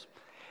this?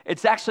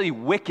 It's actually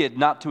wicked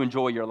not to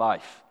enjoy your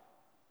life.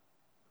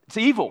 It's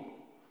evil.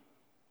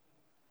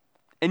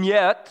 And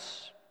yet,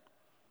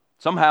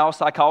 somehow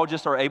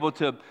psychologists are able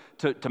to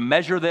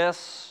measure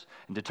this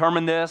and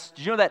determine this.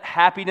 Did you know that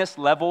happiness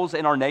levels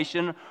in our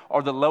nation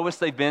are the lowest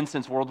they've been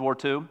since World War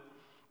II? And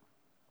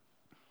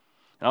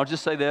I'll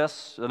just say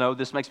this, I know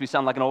this makes me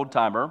sound like an old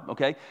timer,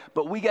 okay?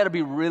 But we got to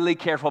be really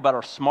careful about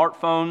our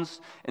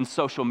smartphones and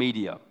social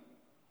media.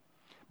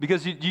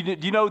 Because do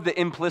you know the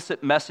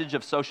implicit message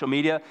of social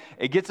media?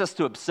 It gets us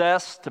to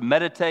obsess, to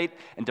meditate,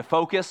 and to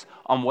focus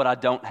on what I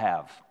don't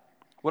have.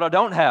 What I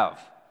don't have.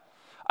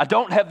 I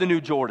don't have the new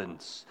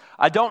Jordans.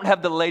 I don't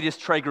have the latest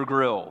Traeger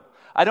grill.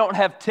 I don't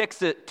have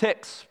tickets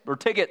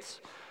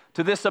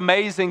to this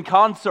amazing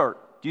concert.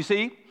 Do you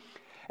see?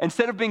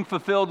 Instead of being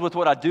fulfilled with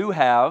what I do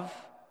have,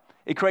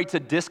 it creates a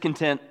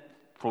discontent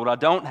for what I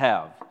don't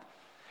have.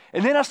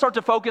 And then I start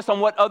to focus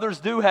on what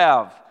others do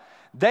have.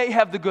 They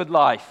have the good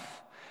life.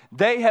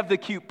 They have the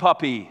cute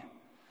puppy.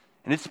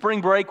 And it's spring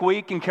break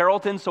week in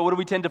Carrollton, so what do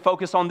we tend to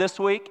focus on this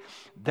week?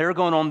 They're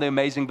going on the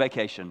amazing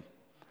vacation.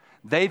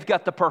 They've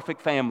got the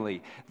perfect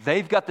family.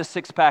 They've got the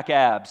 6-pack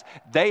abs.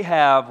 They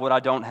have what I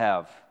don't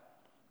have.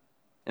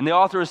 And the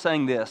author is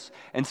saying this,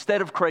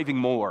 instead of craving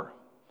more,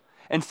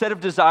 instead of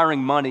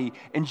desiring money,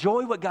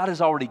 enjoy what God has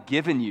already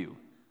given you.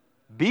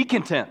 Be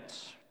content.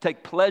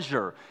 Take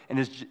pleasure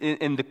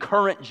in the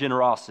current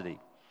generosity.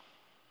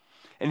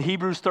 In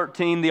Hebrews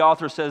 13, the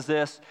author says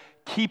this,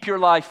 keep your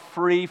life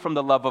free from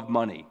the love of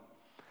money.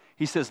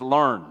 He says,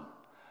 learn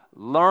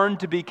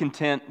to be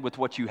content with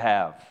what you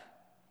have.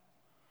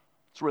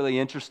 It's really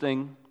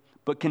interesting,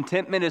 but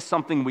contentment is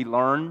something we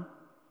learn.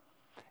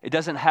 It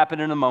doesn't happen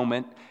in a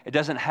moment. It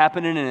doesn't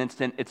happen in an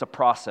instant. It's a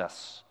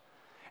process.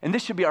 And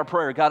this should be our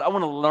prayer. God, I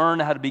want to learn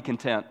how to be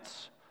content.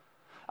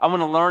 I want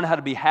to learn how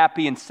to be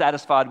happy and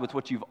satisfied with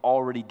what you've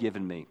already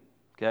given me.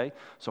 Okay?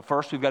 So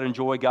first, we've got to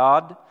enjoy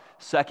God.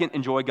 Second,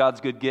 enjoy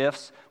God's good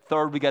gifts.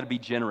 Third, we've got to be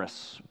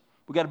generous.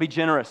 We've got to be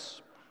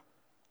generous.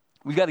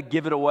 We've got to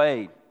give it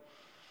away.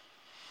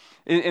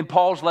 In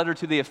Paul's letter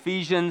to the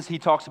Ephesians, he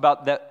talks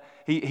about that.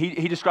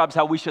 He describes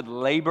how we should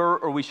labor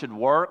or we should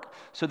work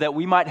so that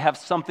we might have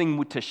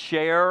something to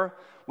share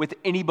with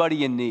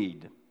anybody in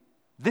need.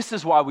 This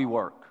is why we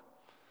work.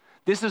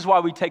 This is why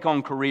we take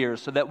on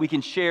careers, so that we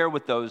can share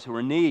with those who are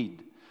in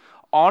need.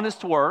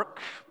 Honest work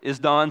is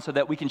done so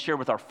that we can share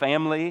with our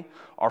family,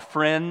 our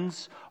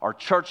friends, our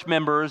church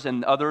members,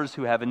 and others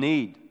who have a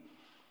need.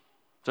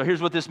 So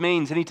here's what this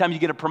means. Anytime you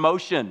get a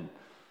promotion,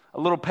 a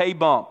little pay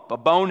bump, a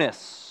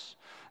bonus,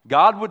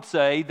 God would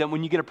say that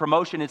when you get a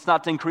promotion, it's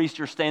not to increase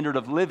your standard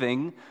of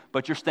living,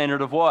 but your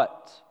standard of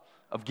what?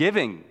 Of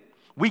giving.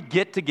 We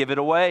get to give it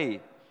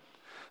away.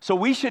 So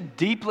we should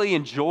deeply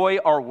enjoy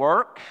our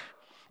work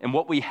and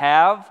what we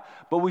have,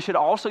 but we should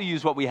also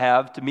use what we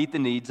have to meet the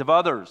needs of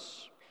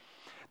others.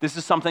 This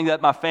is something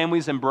that my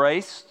family's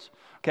embraced.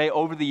 Okay,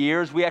 over the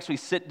years, we actually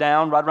sit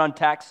down right around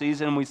tax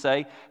season and we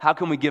say, how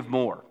can we give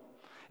more?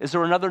 Is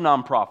there another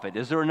nonprofit?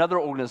 Is there another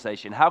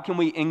organization? How can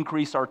we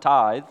increase our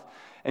tithe?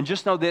 And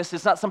just know this,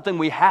 it's not something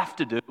we have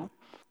to do.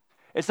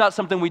 It's not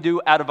something we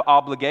do out of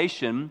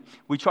obligation.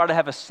 We try to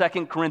have a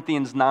 2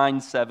 Corinthians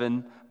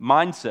 9:7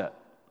 mindset.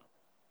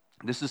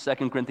 This is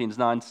 2 Corinthians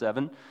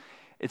 9:7.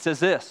 It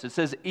says this, it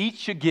says, each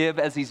should give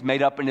as he's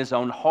made up in his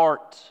own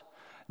heart,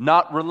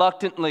 not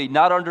reluctantly,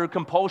 not under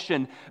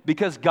compulsion,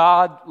 because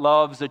God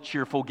loves a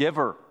cheerful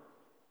giver.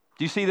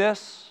 Do you see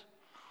this?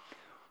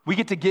 We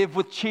get to give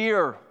with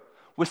cheer,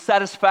 with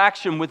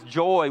satisfaction, with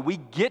joy. We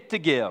get to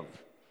give.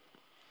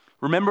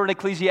 Remember in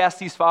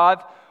Ecclesiastes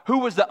 5, who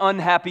was the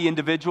unhappy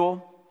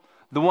individual?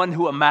 The one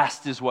who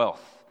amassed his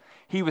wealth.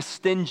 He was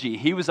stingy.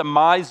 He was a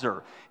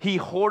miser. He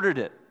hoarded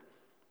it.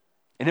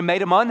 And it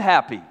made him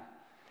unhappy.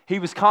 He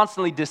was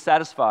constantly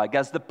dissatisfied.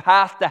 Guys, the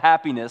path to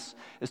happiness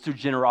is through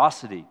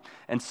generosity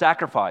and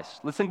sacrifice.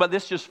 Let's think about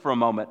this just for a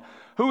moment.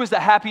 Who is the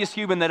happiest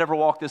human that ever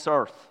walked this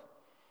earth?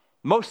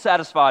 Most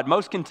satisfied,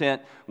 most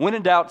content. When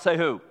in doubt, say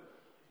who?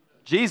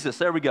 Jesus,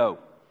 there we go.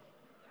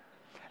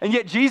 And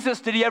yet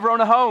Jesus, did he ever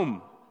own a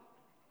home?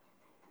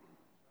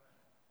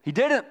 He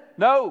didn't,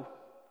 no.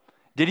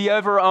 Did he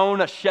ever own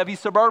a Chevy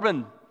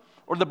Suburban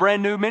or the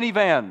brand new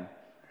minivan?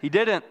 He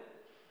didn't.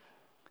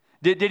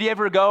 Did he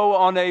ever go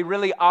on a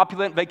really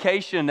opulent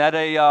vacation at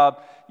a,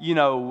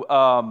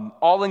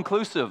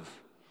 all-inclusive?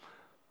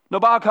 No,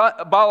 by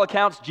all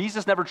accounts,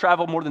 Jesus never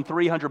traveled more than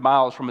 300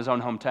 miles from his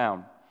own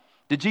hometown.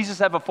 Did Jesus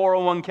have a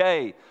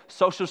 401k,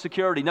 Social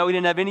Security? No, he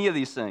didn't have any of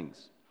these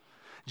things.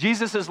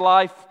 Jesus'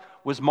 life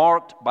was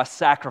marked by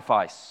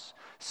sacrifice,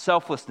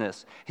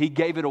 selflessness. He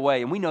gave it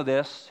away. And we know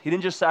this. He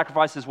didn't just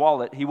sacrifice his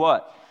wallet. He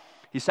what?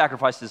 He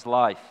sacrificed his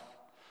life.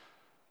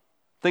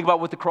 Think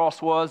about what the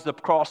cross was. The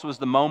cross was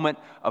the moment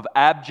of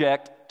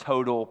abject,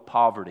 total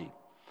poverty.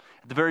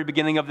 At the very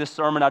beginning of this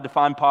sermon, I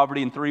defined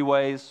poverty in 3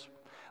 ways: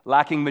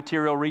 lacking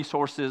material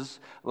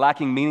resources,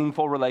 lacking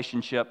meaningful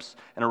relationships,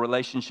 and a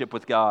relationship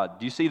with God.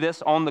 Do you see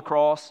this? On the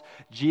cross,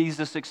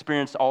 Jesus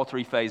experienced all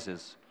 3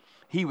 phases.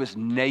 He was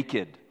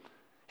naked.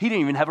 He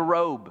didn't even have a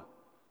robe.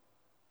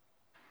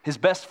 His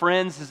best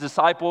friends, his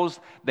disciples,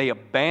 they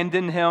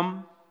abandoned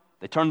him.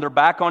 They turned their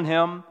back on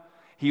him.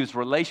 He was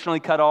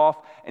relationally cut off,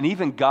 and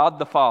even God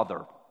the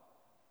Father,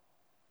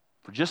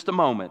 for just a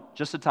moment,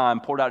 just a time,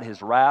 poured out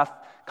his wrath,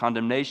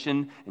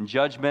 condemnation, and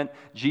judgment.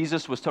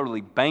 Jesus was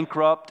totally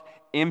bankrupt,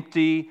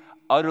 empty,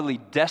 utterly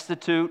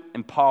destitute,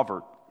 and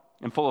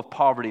full of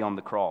poverty on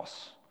the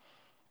cross.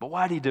 But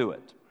why did he do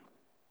it?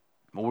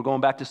 Well, we're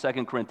going back to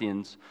 2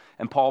 Corinthians,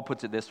 and Paul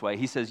puts it this way.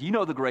 He says, you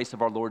know the grace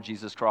of our Lord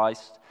Jesus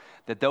Christ,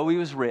 that though he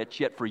was rich,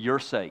 yet for your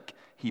sake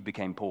he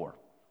became poor.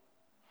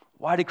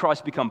 Why did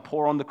Christ become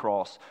poor on the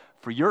cross?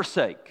 For your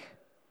sake,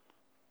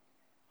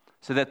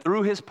 so that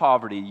through his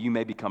poverty you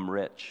may become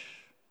rich.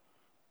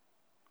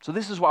 So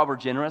this is why we're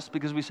generous,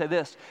 because we say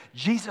this: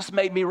 Jesus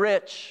made me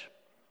rich,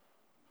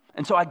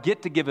 and so I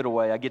get to give it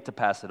away. I get to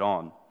pass it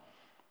on.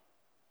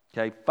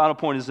 Okay, final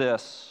point is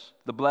this: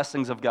 the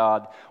blessings of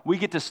God. We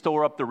get to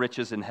store up the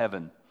riches in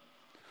heaven.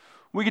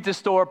 We get to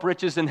store up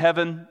riches in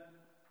heaven.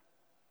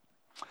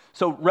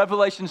 So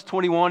Revelations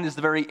 21 is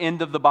the very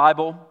end of the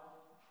Bible.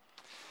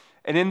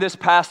 And in this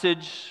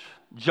passage,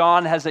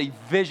 John has a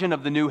vision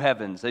of the new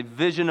heavens, a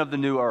vision of the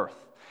new earth.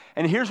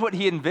 And here's what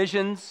he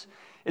envisions.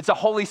 It's a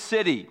holy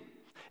city.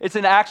 It's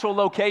an actual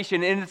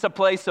location, and it's a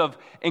place of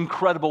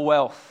incredible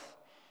wealth.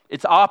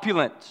 It's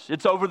opulent.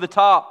 It's over the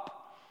top.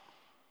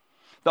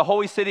 The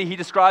holy city he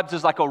describes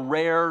as like a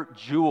rare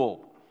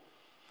jewel.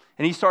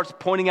 And he starts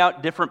pointing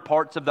out different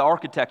parts of the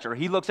architecture.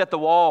 He looks at the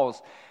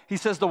walls. He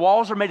says the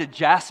walls are made of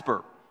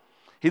jasper.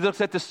 He looks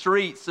at the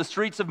streets. The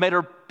streets are made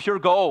of pure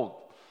gold.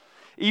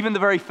 Even the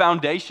very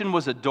foundation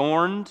was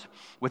adorned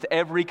with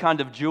every kind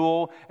of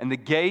jewel, and the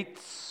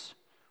gates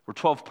were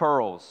 12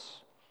 pearls.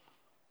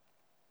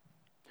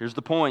 Here's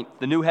the point.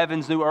 The new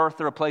heavens, new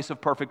earth are a place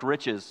of perfect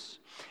riches.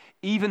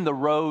 Even the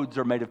roads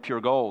are made of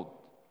pure gold.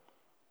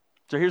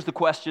 So here's the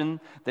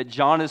question that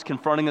John is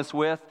confronting us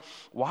with.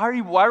 Why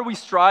are we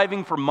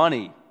striving for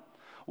money?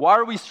 Why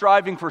are we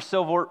striving for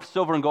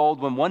silver and gold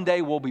when one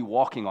day we'll be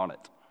walking on it?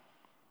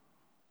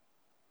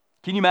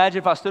 Can you imagine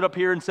if I stood up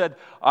here and said,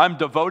 I'm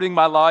devoting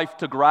my life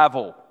to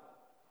gravel?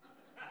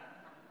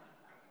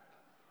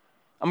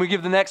 I'm going to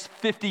give the next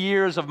 50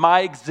 years of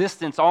my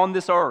existence on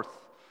this earth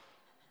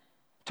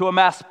to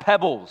amass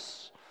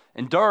pebbles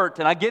and dirt.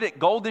 And I get it,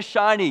 gold is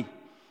shiny.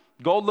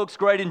 Gold looks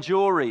great in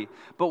jewelry.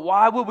 But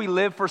why would we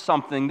live for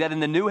something that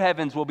in the new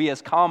heavens will be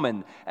as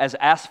common as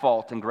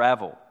asphalt and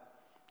gravel?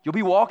 You'll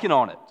be walking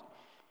on it.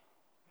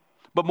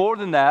 But more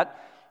than that,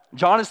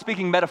 John is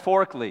speaking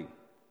metaphorically.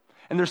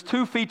 And there's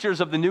two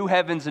features of the new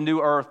heavens and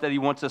new earth that he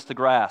wants us to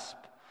grasp.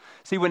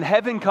 See, when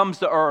heaven comes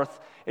to earth,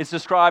 it's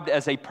described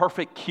as a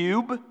perfect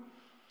cube,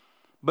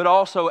 but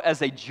also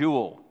as a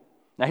jewel.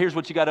 Now, here's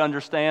what you got to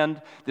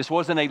understand. This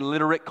wasn't a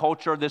literate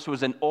culture. This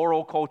was an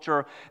oral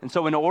culture. And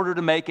so in order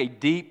to make a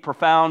deep,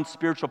 profound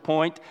spiritual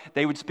point,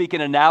 they would speak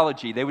in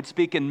analogy. They would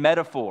speak in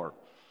metaphor.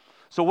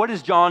 So what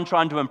is John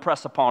trying to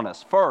impress upon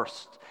us?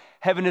 First,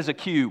 heaven is a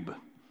cube.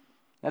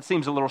 That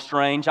seems a little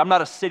strange. I'm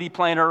not a city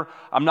planner.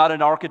 I'm not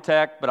an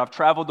architect, but I've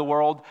traveled the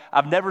world.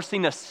 I've never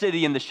seen a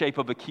city in the shape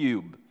of a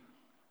cube.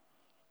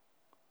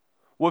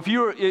 Well,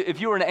 if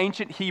you're an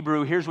ancient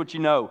Hebrew, here's what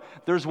you know.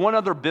 There's one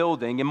other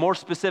building, and more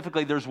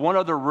specifically, there's one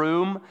other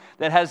room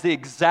that has the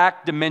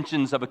exact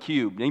dimensions of a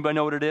cube. Anybody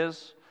know what it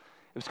is?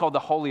 It was called the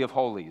Holy of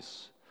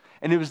Holies.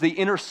 And it was the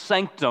inner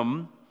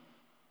sanctum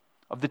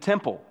of the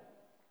temple.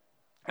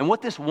 And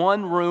what this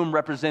one room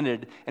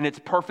represented in its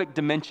perfect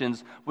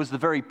dimensions was the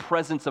very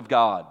presence of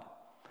God.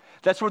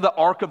 That's where the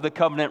Ark of the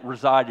Covenant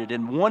resided.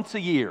 And once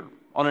a year,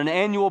 on an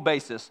annual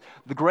basis,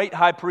 the great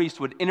high priest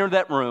would enter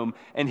that room,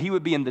 and he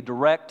would be in the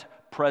direct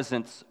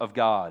presence of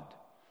God.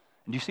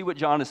 And do you see what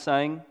John is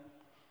saying?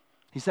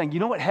 He's saying, you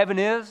know what heaven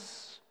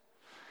is?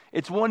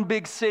 It's one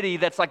big city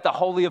that's like the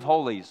Holy of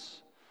Holies.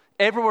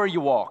 Everywhere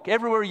you walk,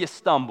 everywhere you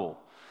stumble,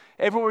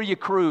 everywhere you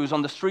cruise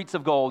on the streets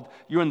of gold,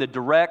 you're in the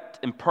direct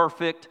and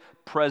perfect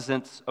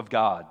presence of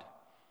God.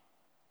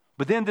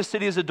 But then the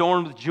city is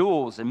adorned with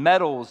jewels and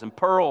metals and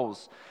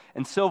pearls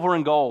and silver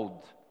and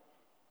gold.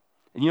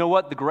 And you know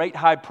what? The great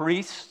high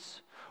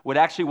priests would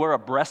actually wear a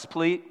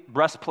breastplate,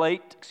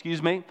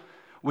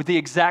 with the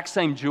exact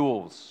same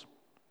jewels.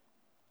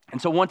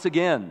 And so once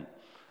again,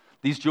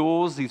 these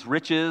jewels, these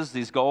riches,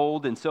 these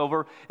gold and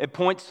silver, it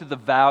points to the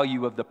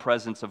value of the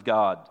presence of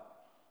God.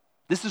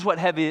 This is what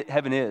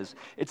heaven is.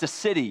 It's a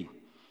city.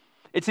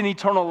 It's an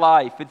eternal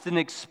life. It's an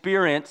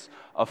experience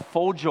of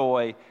full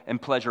joy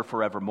and pleasure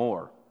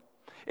forevermore.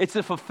 It's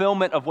a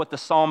fulfillment of what the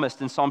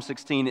psalmist in Psalm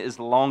 16 is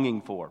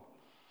longing for.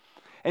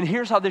 And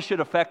here's how this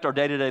should affect our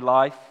day-to-day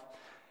life.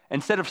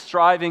 Instead of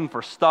striving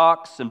for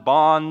stocks and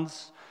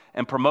bonds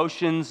and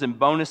promotions and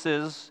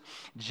bonuses,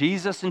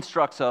 Jesus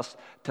instructs us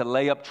to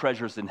lay up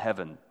treasures in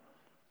heaven.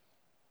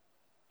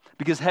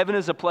 Because heaven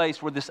is a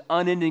place where this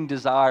unending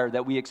desire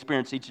that we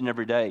experience each and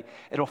every day,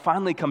 it'll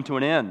finally come to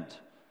an end.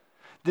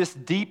 This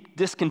deep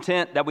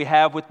discontent that we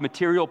have with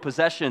material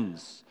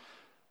possessions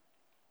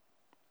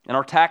and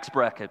our tax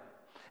bracket,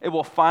 it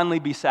will finally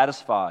be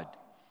satisfied.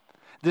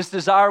 This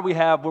desire we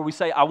have where we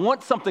say, I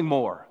want something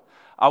more.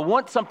 I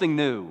want something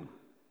new.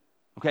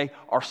 Okay,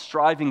 our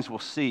strivings will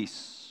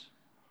cease.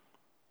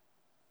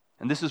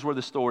 And this is where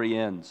the story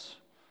ends.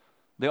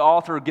 The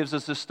author gives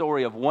us this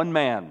story of one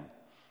man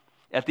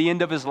at the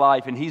end of his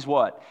life, and he's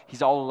what?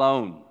 He's all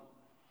alone.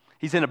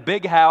 He's in a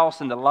big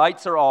house, and the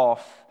lights are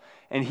off,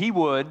 and he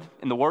would,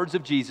 in the words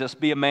of Jesus,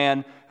 be a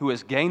man who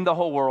has gained the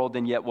whole world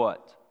and yet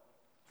what?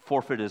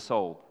 Forfeited his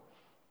soul.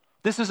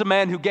 This is a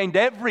man who gained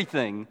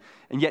everything,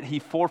 and yet he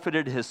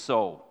forfeited his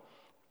soul.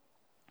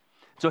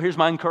 So here's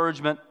my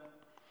encouragement,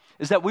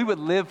 is that we would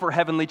live for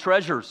heavenly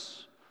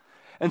treasures.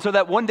 And so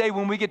that one day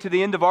when we get to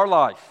the end of our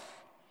life,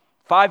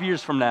 5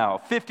 years from now,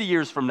 50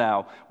 years from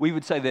now, we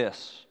would say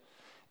this: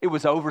 it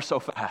was over so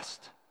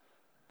fast.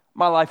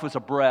 My life was a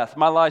breath.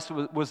 My life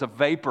was a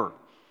vapor.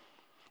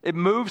 It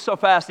moved so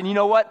fast. And you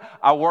know what?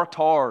 I worked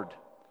hard.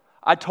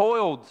 I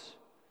toiled.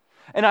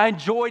 And I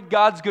enjoyed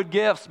God's good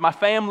gifts, my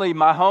family,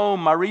 my home,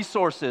 my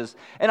resources.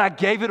 And I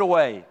gave it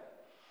away.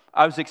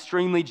 I was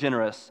extremely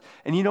generous.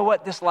 And you know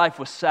what? This life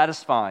was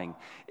satisfying.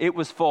 It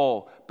was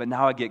full. But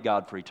now I get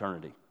God for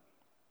eternity.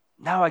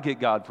 Now I get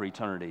God for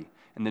eternity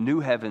in the new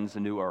heavens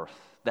and new earth,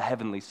 the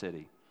heavenly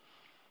city.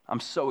 I'm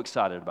so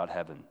excited about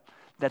heaven.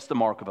 That's the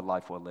mark of a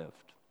life well lived,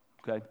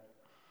 okay?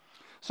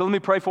 So let me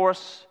pray for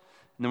us,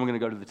 and then we're going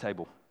to go to the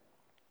table.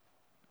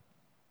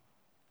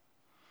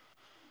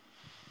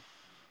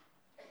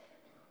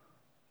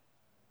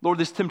 Lord,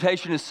 this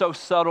temptation is so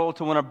subtle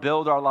to want to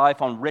build our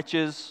life on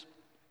riches.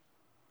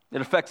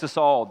 It affects us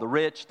all, the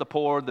rich, the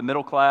poor, the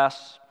middle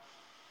class.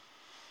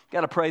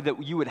 Got to pray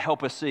that you would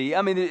help us see.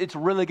 I mean, it's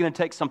really going to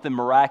take something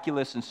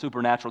miraculous and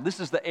supernatural. This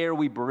is the air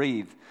we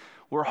breathe.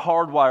 We're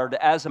hardwired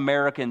as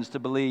Americans to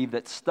believe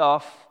that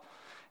stuff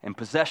and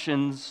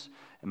possessions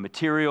and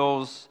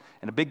materials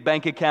and a big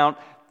bank account,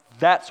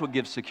 that's what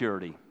gives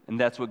security and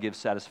that's what gives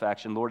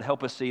satisfaction. Lord,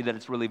 help us see that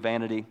it's really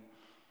vanity.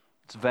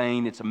 It's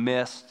vain. It's a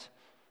mist.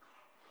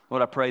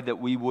 Lord, I pray that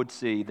we would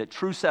see that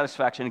true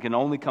satisfaction can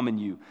only come in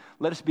you.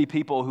 Let us be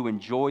people who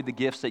enjoy the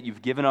gifts that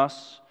you've given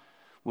us.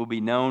 We'll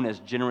be known as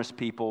generous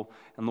people.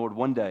 And Lord,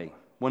 one day,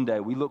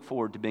 we look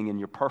forward to being in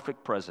your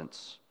perfect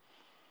presence.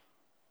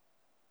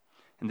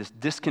 And this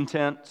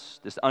discontent,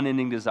 this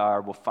unending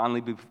desire will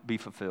finally be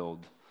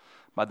fulfilled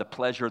by the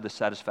pleasure, the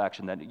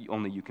satisfaction that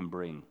only you can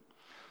bring.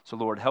 So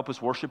Lord, help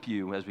us worship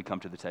you as we come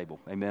to the table.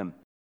 Amen.